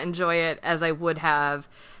did not enjoy it as I would have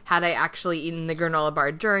had I actually eaten the granola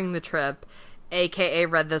bar during the trip, aka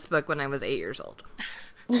read this book when I was 8 years old.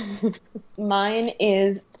 Mine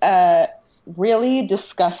is a really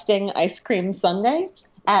disgusting ice cream sundae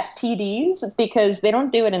at TD's, because they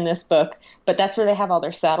don't do it in this book, but that's where they have all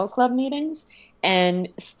their Saddle Club meetings. And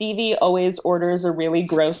Stevie always orders a really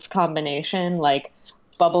gross combination, like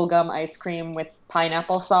bubblegum ice cream with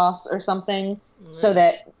pineapple sauce or something, so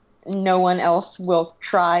that no one else will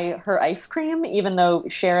try her ice cream, even though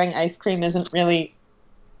sharing ice cream isn't really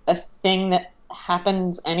a thing that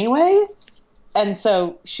happens anyway. And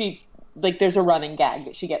so there's a running gag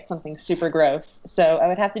that she gets something super gross. So I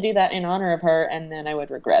would have to do that in honor of her, and then I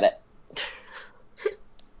would regret it.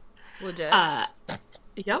 Legit.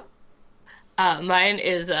 Yep. Mine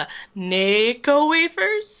is Naco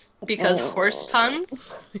wafers, because horse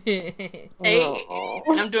puns. Hey,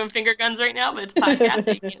 I'm doing finger guns right now, but it's podcast,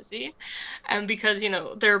 so you can't see. And because,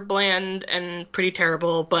 they're bland and pretty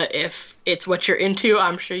terrible, but if it's what you're into,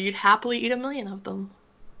 I'm sure you'd happily eat 1,000,000 of them.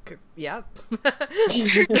 Yep.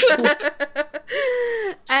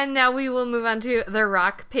 And now we will move on to the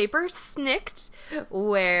Rock, Paper, Snicked,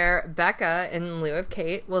 where Becca, in lieu of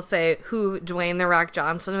Kate, will say who Dwayne The Rock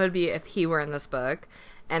Johnson would be if he were in this book,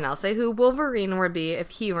 and I'll say who Wolverine would be if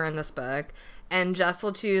he were in this book, and Jess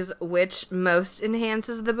will choose which most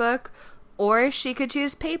enhances the book, or she could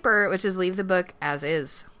choose Paper, which is leave the book as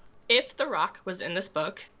is. If The Rock was in this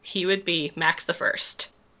book, he would be Max the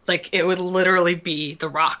First. It would literally be The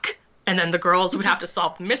Rock. And then the girls would have to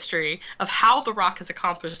solve the mystery of how The Rock has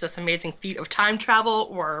accomplished this amazing feat of time travel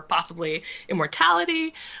or possibly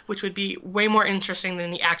immortality, which would be way more interesting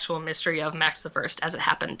than the actual mystery of Max the First as it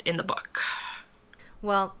happened in the book.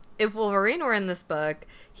 Well, if Wolverine were in this book,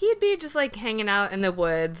 he'd be just hanging out in the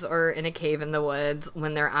woods or in a cave in the woods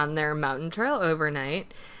when they're on their mountain trail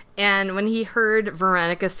overnight. And when he heard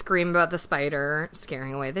Veronica scream about the spider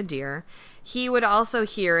scaring away the deer, he would also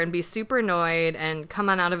hear and be super annoyed and come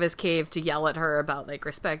on out of his cave to yell at her about,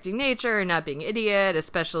 respecting nature and not being an idiot,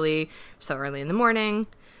 especially so early in the morning.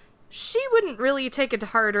 She wouldn't really take it to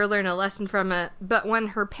heart or learn a lesson from it, but when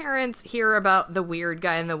her parents hear about the weird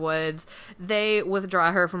guy in the woods, they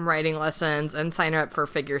withdraw her from writing lessons and sign her up for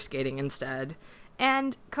figure skating instead.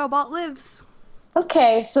 And Cobalt lives.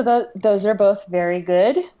 Okay, so those are both very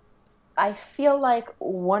good. I feel like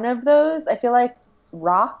one of those, I feel like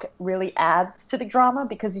Rock really adds to the drama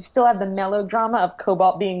because you still have the melodrama of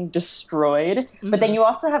Cobalt being destroyed, but then you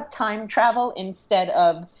also have time travel instead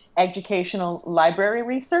of educational library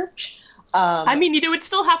research. I mean, you would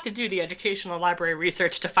still have to do the educational library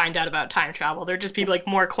research to find out about time travel. There'd just be like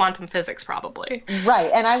more quantum physics, probably. Right,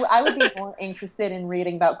 and I would be more interested in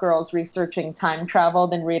reading about girls researching time travel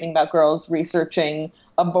than reading about girls researching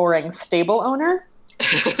a boring stable owner.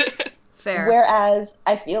 Fair. Whereas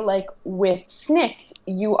I feel like with Snick,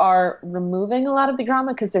 you are removing a lot of the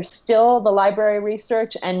drama because there's still the library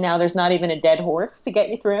research, and now there's not even a dead horse to get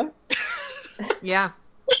you through. Yeah.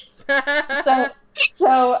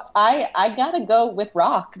 So I gotta go with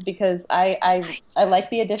Rock because I like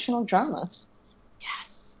the additional drama.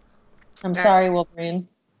 Yes. I'm sorry, Wolverine.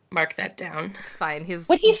 Mark that down. It's fine.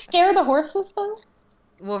 Would he scare the horses though?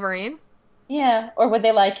 Wolverine? Yeah, or would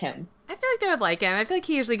they like him? I feel like they would like him. I feel like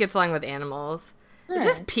he usually gets along with animals. It's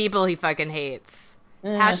just people he fucking hates.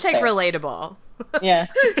 Hashtag fair. relatable. Yeah.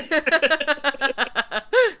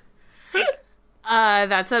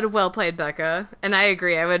 That said, well played, Becca. And I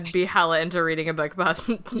agree, I would be hella into reading a book about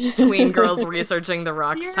tween girls researching the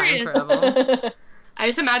Rock's time Serious. travel. I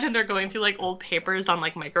just imagine they're going through like old papers on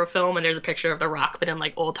like microfilm, and there's a picture of the Rock, but in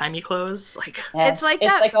like old timey clothes. Like, Yeah. It's like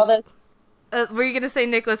that- like all those. Were you gonna say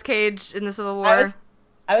Nicolas Cage in the Civil War?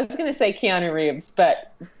 I was gonna say Keanu Reeves,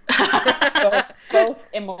 but both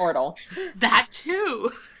immortal. that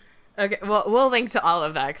too. Okay, well, we'll link to all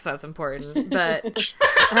of that because that's important. But,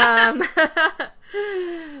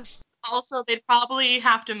 Also, they'd probably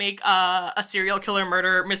have to make a serial killer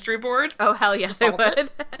murder mystery board. oh, hell yeah, they Solve it.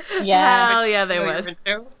 would. Yeah. Hell which yeah, they you're would.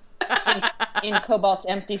 into. In Cobalt's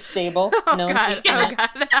empty stable. Oh, No one God. can- Oh, God.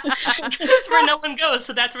 That's where no one goes,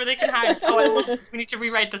 so that's where they can hide. Oh, I love this. We need to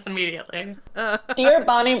rewrite this immediately. Dear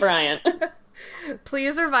Bonnie Bryant.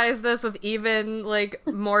 Please revise this with even, like,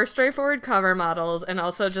 more straightforward cover models and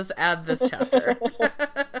also just add this chapter.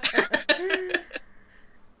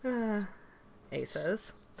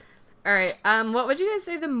 Aces. Alright, what would you guys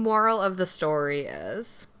say the moral of the story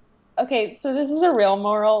is? Okay, so this is a real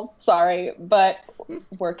moral, sorry, but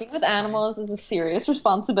working with animals is a serious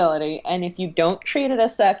responsibility, and if you don't treat it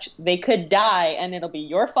as such, they could die, and it'll be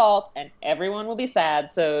your fault, and everyone will be sad,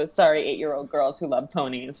 so sorry, 8-year-old girls who love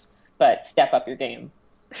ponies, but step up your game.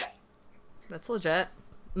 That's legit.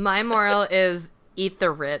 My moral is eat the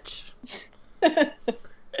rich.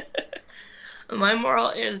 My moral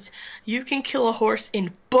is you can kill a horse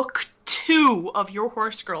in book 2 of your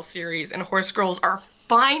Horse Girl series, and Horse Girls are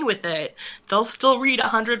fine with it. They'll still read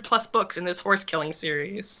 100+ books in this horse killing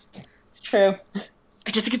series. It's true.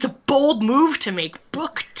 I just think it's a bold move to make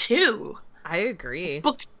book 2. I agree.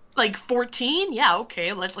 Book like 14? Yeah,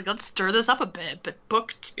 okay, let's stir this up a bit. But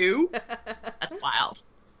book 2? That's wild.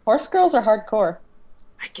 Horse girls are hardcore.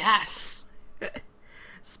 I guess.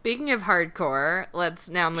 Speaking of hardcore, let's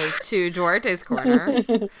now move to Duarte's Corner,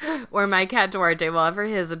 where my cat Duarte will offer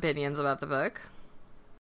his opinions about the book.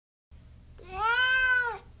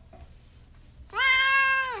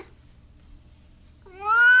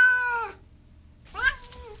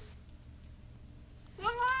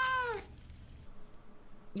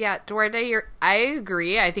 Yeah, Duarte, I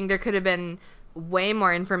agree. I think there could have been way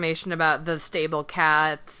more information about the stable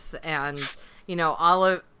cats and,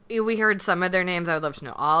 we heard some of their names. I would love to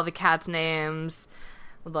know all the cats' names.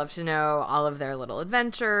 Would love to know all of their little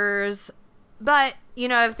adventures. But,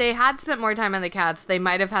 if they had spent more time on the cats, they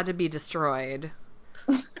might have had to be destroyed.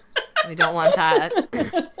 We don't want that.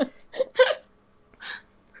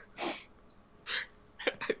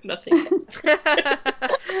 Nothing. All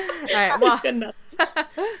right, well...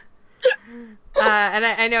 and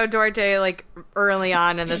I know Duarte, like, early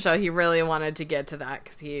on in the show, he really wanted to get to that,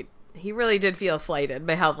 because he really did feel slighted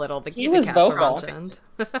by how little the was cats were vocal. mentioned.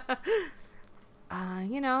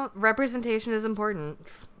 Representation is important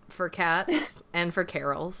for cats and for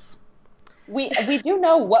Carols. We do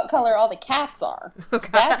know what color all the cats are. Okay.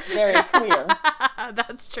 That's very clear.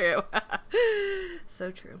 That's true. So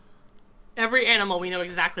true. Every animal, we know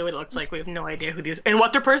exactly what it looks like. We have no idea who these and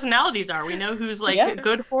what their personalities are. We know who's like Yeah. a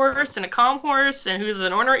good horse and a calm horse, and who's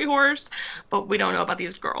an ornery horse, but we don't know about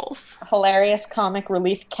these girls. Hilarious comic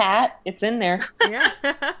relief cat. It's in there. Yeah.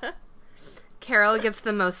 Carol gets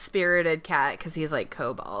the most spirited cat because he's like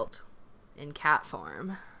Cobalt in cat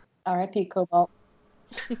form. R.I.P. Cobalt.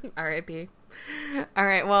 R.I.P. All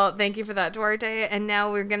right, well, thank you for that, Duarte. And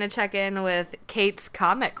now we're going to check in with Kate's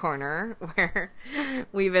Comet Corner, where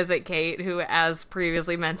we visit Kate, who, as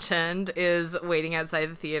previously mentioned, is waiting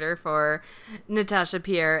outside the theater for Natasha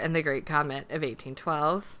Pierre and the Great Comet of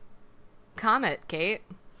 1812. Comet, Kate.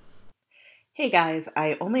 Hey guys,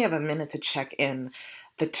 I only have a minute to check in.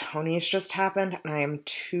 The Tonys just happened, and I am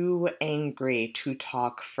too angry to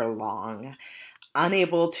talk for long.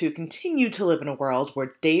 Unable to continue to live in a world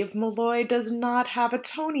where Dave Malloy does not have a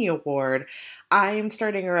Tony Award, I am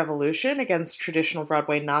starting a revolution against traditional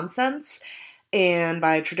Broadway nonsense. And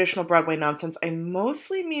by traditional Broadway nonsense, I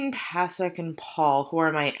mostly mean Pasek and Paul, who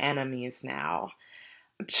are my enemies now.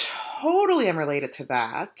 Totally unrelated to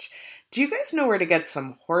that. Do you guys know where to get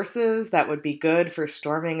some horses that would be good for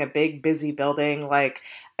storming a big, busy building, like,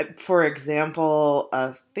 for example,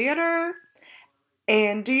 a theater?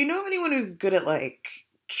 And do you know of anyone who's good at, like,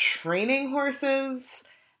 training horses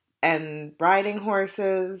and riding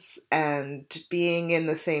horses and being in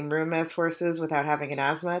the same room as horses without having an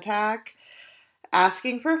asthma attack?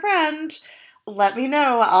 Asking for a friend. Let me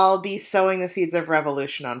know. I'll be sowing the seeds of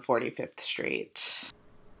revolution on 45th Street.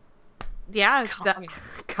 Yeah,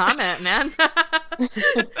 comment, man.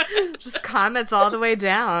 Just comments all the way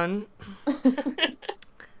down.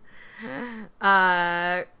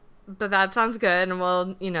 But that sounds good, and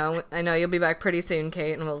we'll, I know you'll be back pretty soon,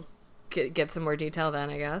 Kate, and we'll get some more detail then,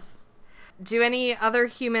 I guess. Do any other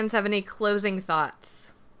humans have any closing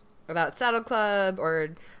thoughts about Saddle Club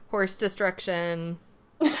or horse destruction,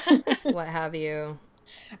 what have you?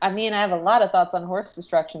 I mean, I have a lot of thoughts on horse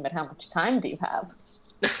destruction, but how much time do you have?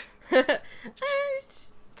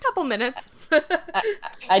 Couple minutes.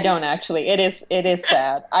 I don't actually. It is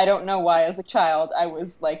sad. I don't know why as a child I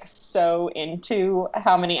was like so into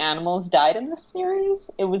how many animals died in this series.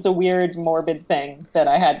 It was a weird morbid thing that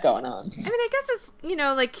I had going on. I mean, I guess it's,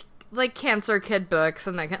 like Cancer Kid books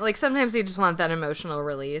and that like sometimes you just want that emotional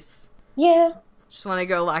release. Yeah. Just want to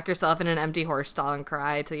go lock yourself in an empty horse stall and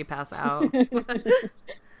cry till you pass out.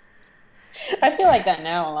 I feel like that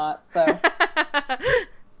now a lot, so.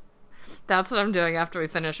 That's what I'm doing after we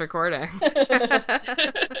finish recording.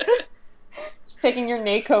 Just taking your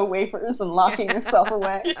NACO wafers and locking yourself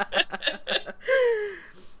away.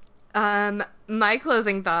 My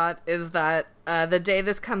closing thought is that the day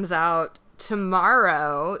this comes out,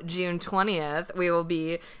 tomorrow, June 20th, we will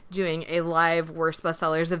be doing a live Worst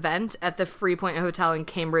Bestsellers event at the Free Point Hotel in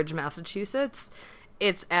Cambridge, Massachusetts.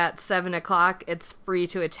 It's at 7 o'clock. It's free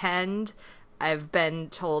to attend. I've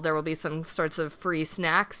been told there will be some sorts of free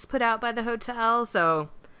snacks put out by the hotel, so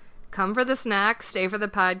come for the snacks, stay for the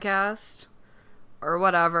podcast, or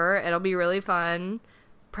whatever. It'll be really fun.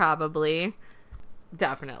 Probably.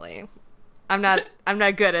 Definitely. I'm not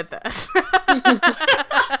good at this.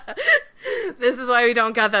 This is why we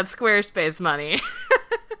don't got that Squarespace money.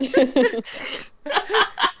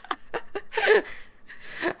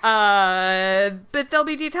 But there'll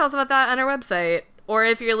be details about that on our website. Or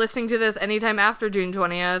if you're listening to this anytime after June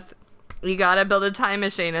 20th, you gotta build a time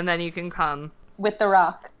machine and then you can come. With the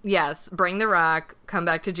rock. Yes, bring the rock, come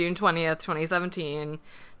back to June 20th, 2017,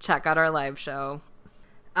 check out our live show.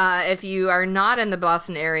 If you are not in the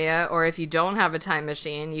Boston area, or if you don't have a time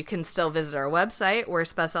machine, you can still visit our website,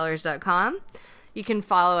 worstbestsellers.com. You can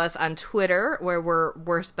follow us on Twitter, where we're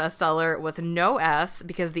Worst Bestseller with no S,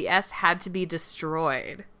 because the S had to be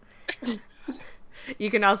destroyed.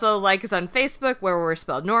 You can also like us on Facebook, where we're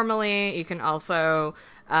spelled normally. You can also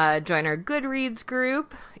join our Goodreads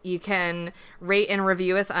group. You can rate and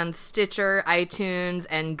review us on Stitcher, iTunes,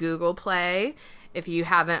 and Google Play. If you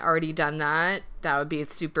haven't already done that, that would be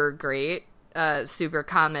super great. Super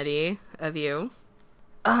comedy of you.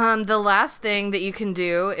 The last thing that you can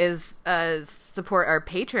do is support our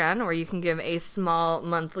Patreon, where you can give a small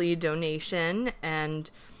monthly donation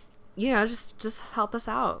and, just help us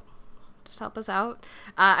out. Just help us out.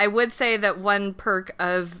 I would say that one perk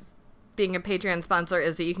of being a Patreon sponsor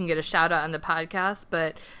is that you can get a shout out on the podcast,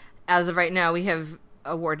 but as of right now, we have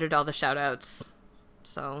awarded all the shout outs.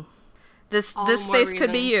 So this space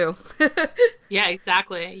could be you. Yeah,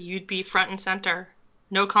 exactly. You'd be front and center.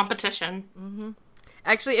 No competition. Mm-hmm.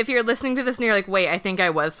 Actually, if you're listening to this and you're like, wait, I think I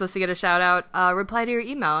was supposed to get a shout out, reply to your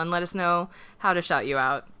email and let us know how to shout you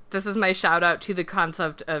out. This is my shout out to the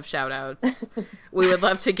concept of shout outs. We would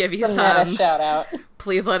love to give you some. Shout out.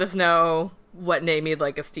 Please let us know what name you'd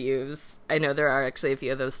like us to use. I know there are actually a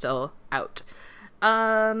few of those still out.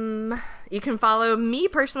 You can follow me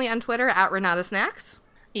personally on Twitter at Renata Snacks.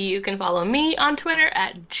 You can follow me on Twitter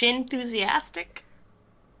at Ginthusiastic.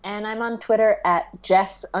 And I'm on Twitter at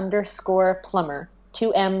Jess_Plummer.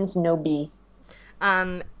 2 M's, no B.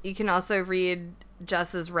 You can also read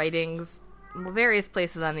Jess's writings various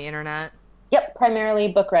places on the internet. Yep,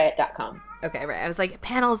 primarily bookriot.com. Okay, right. I was like,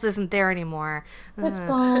 Panels isn't there anymore. It's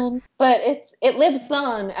gone. But it lives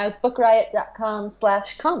on as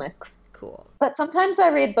bookriot.com/comics. Cool. But sometimes I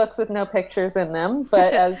read books with no pictures in them,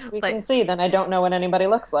 but as we Like- can see, then I don't know what anybody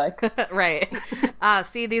looks like. Right.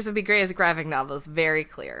 See, these would be great as graphic novels. Very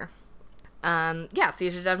clear. Yeah, so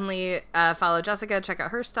you should definitely follow Jessica, check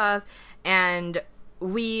out her stuff, and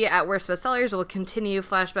we at Worst Bestsellers will continue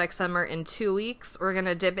Flashback Summer in 2 weeks. We're going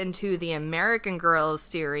to dip into the American Girls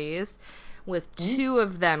series with two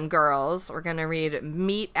of them girls. We're going to read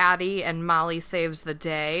Meet Addie and Molly Saves the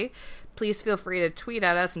Day. Please feel free to tweet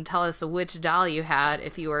at us and tell us which doll you had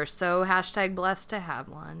if you were so #blessed to have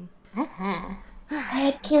one. Mm-hmm. I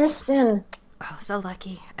had Kirsten. Oh, so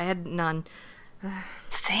lucky. I had none.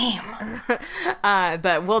 Same.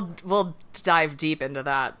 But we'll dive deep into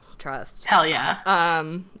that. Trust. Hell yeah.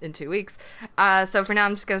 In 2 weeks. So for now,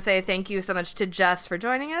 I'm just gonna say thank you so much to Jess for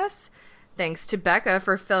joining us. Thanks to Becca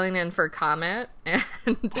for filling in for comment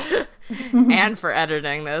and for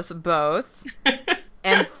editing this, both.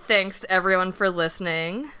 And thanks to everyone for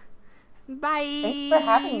listening. Bye. Thanks for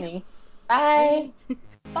having me. Bye.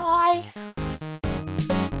 Bye.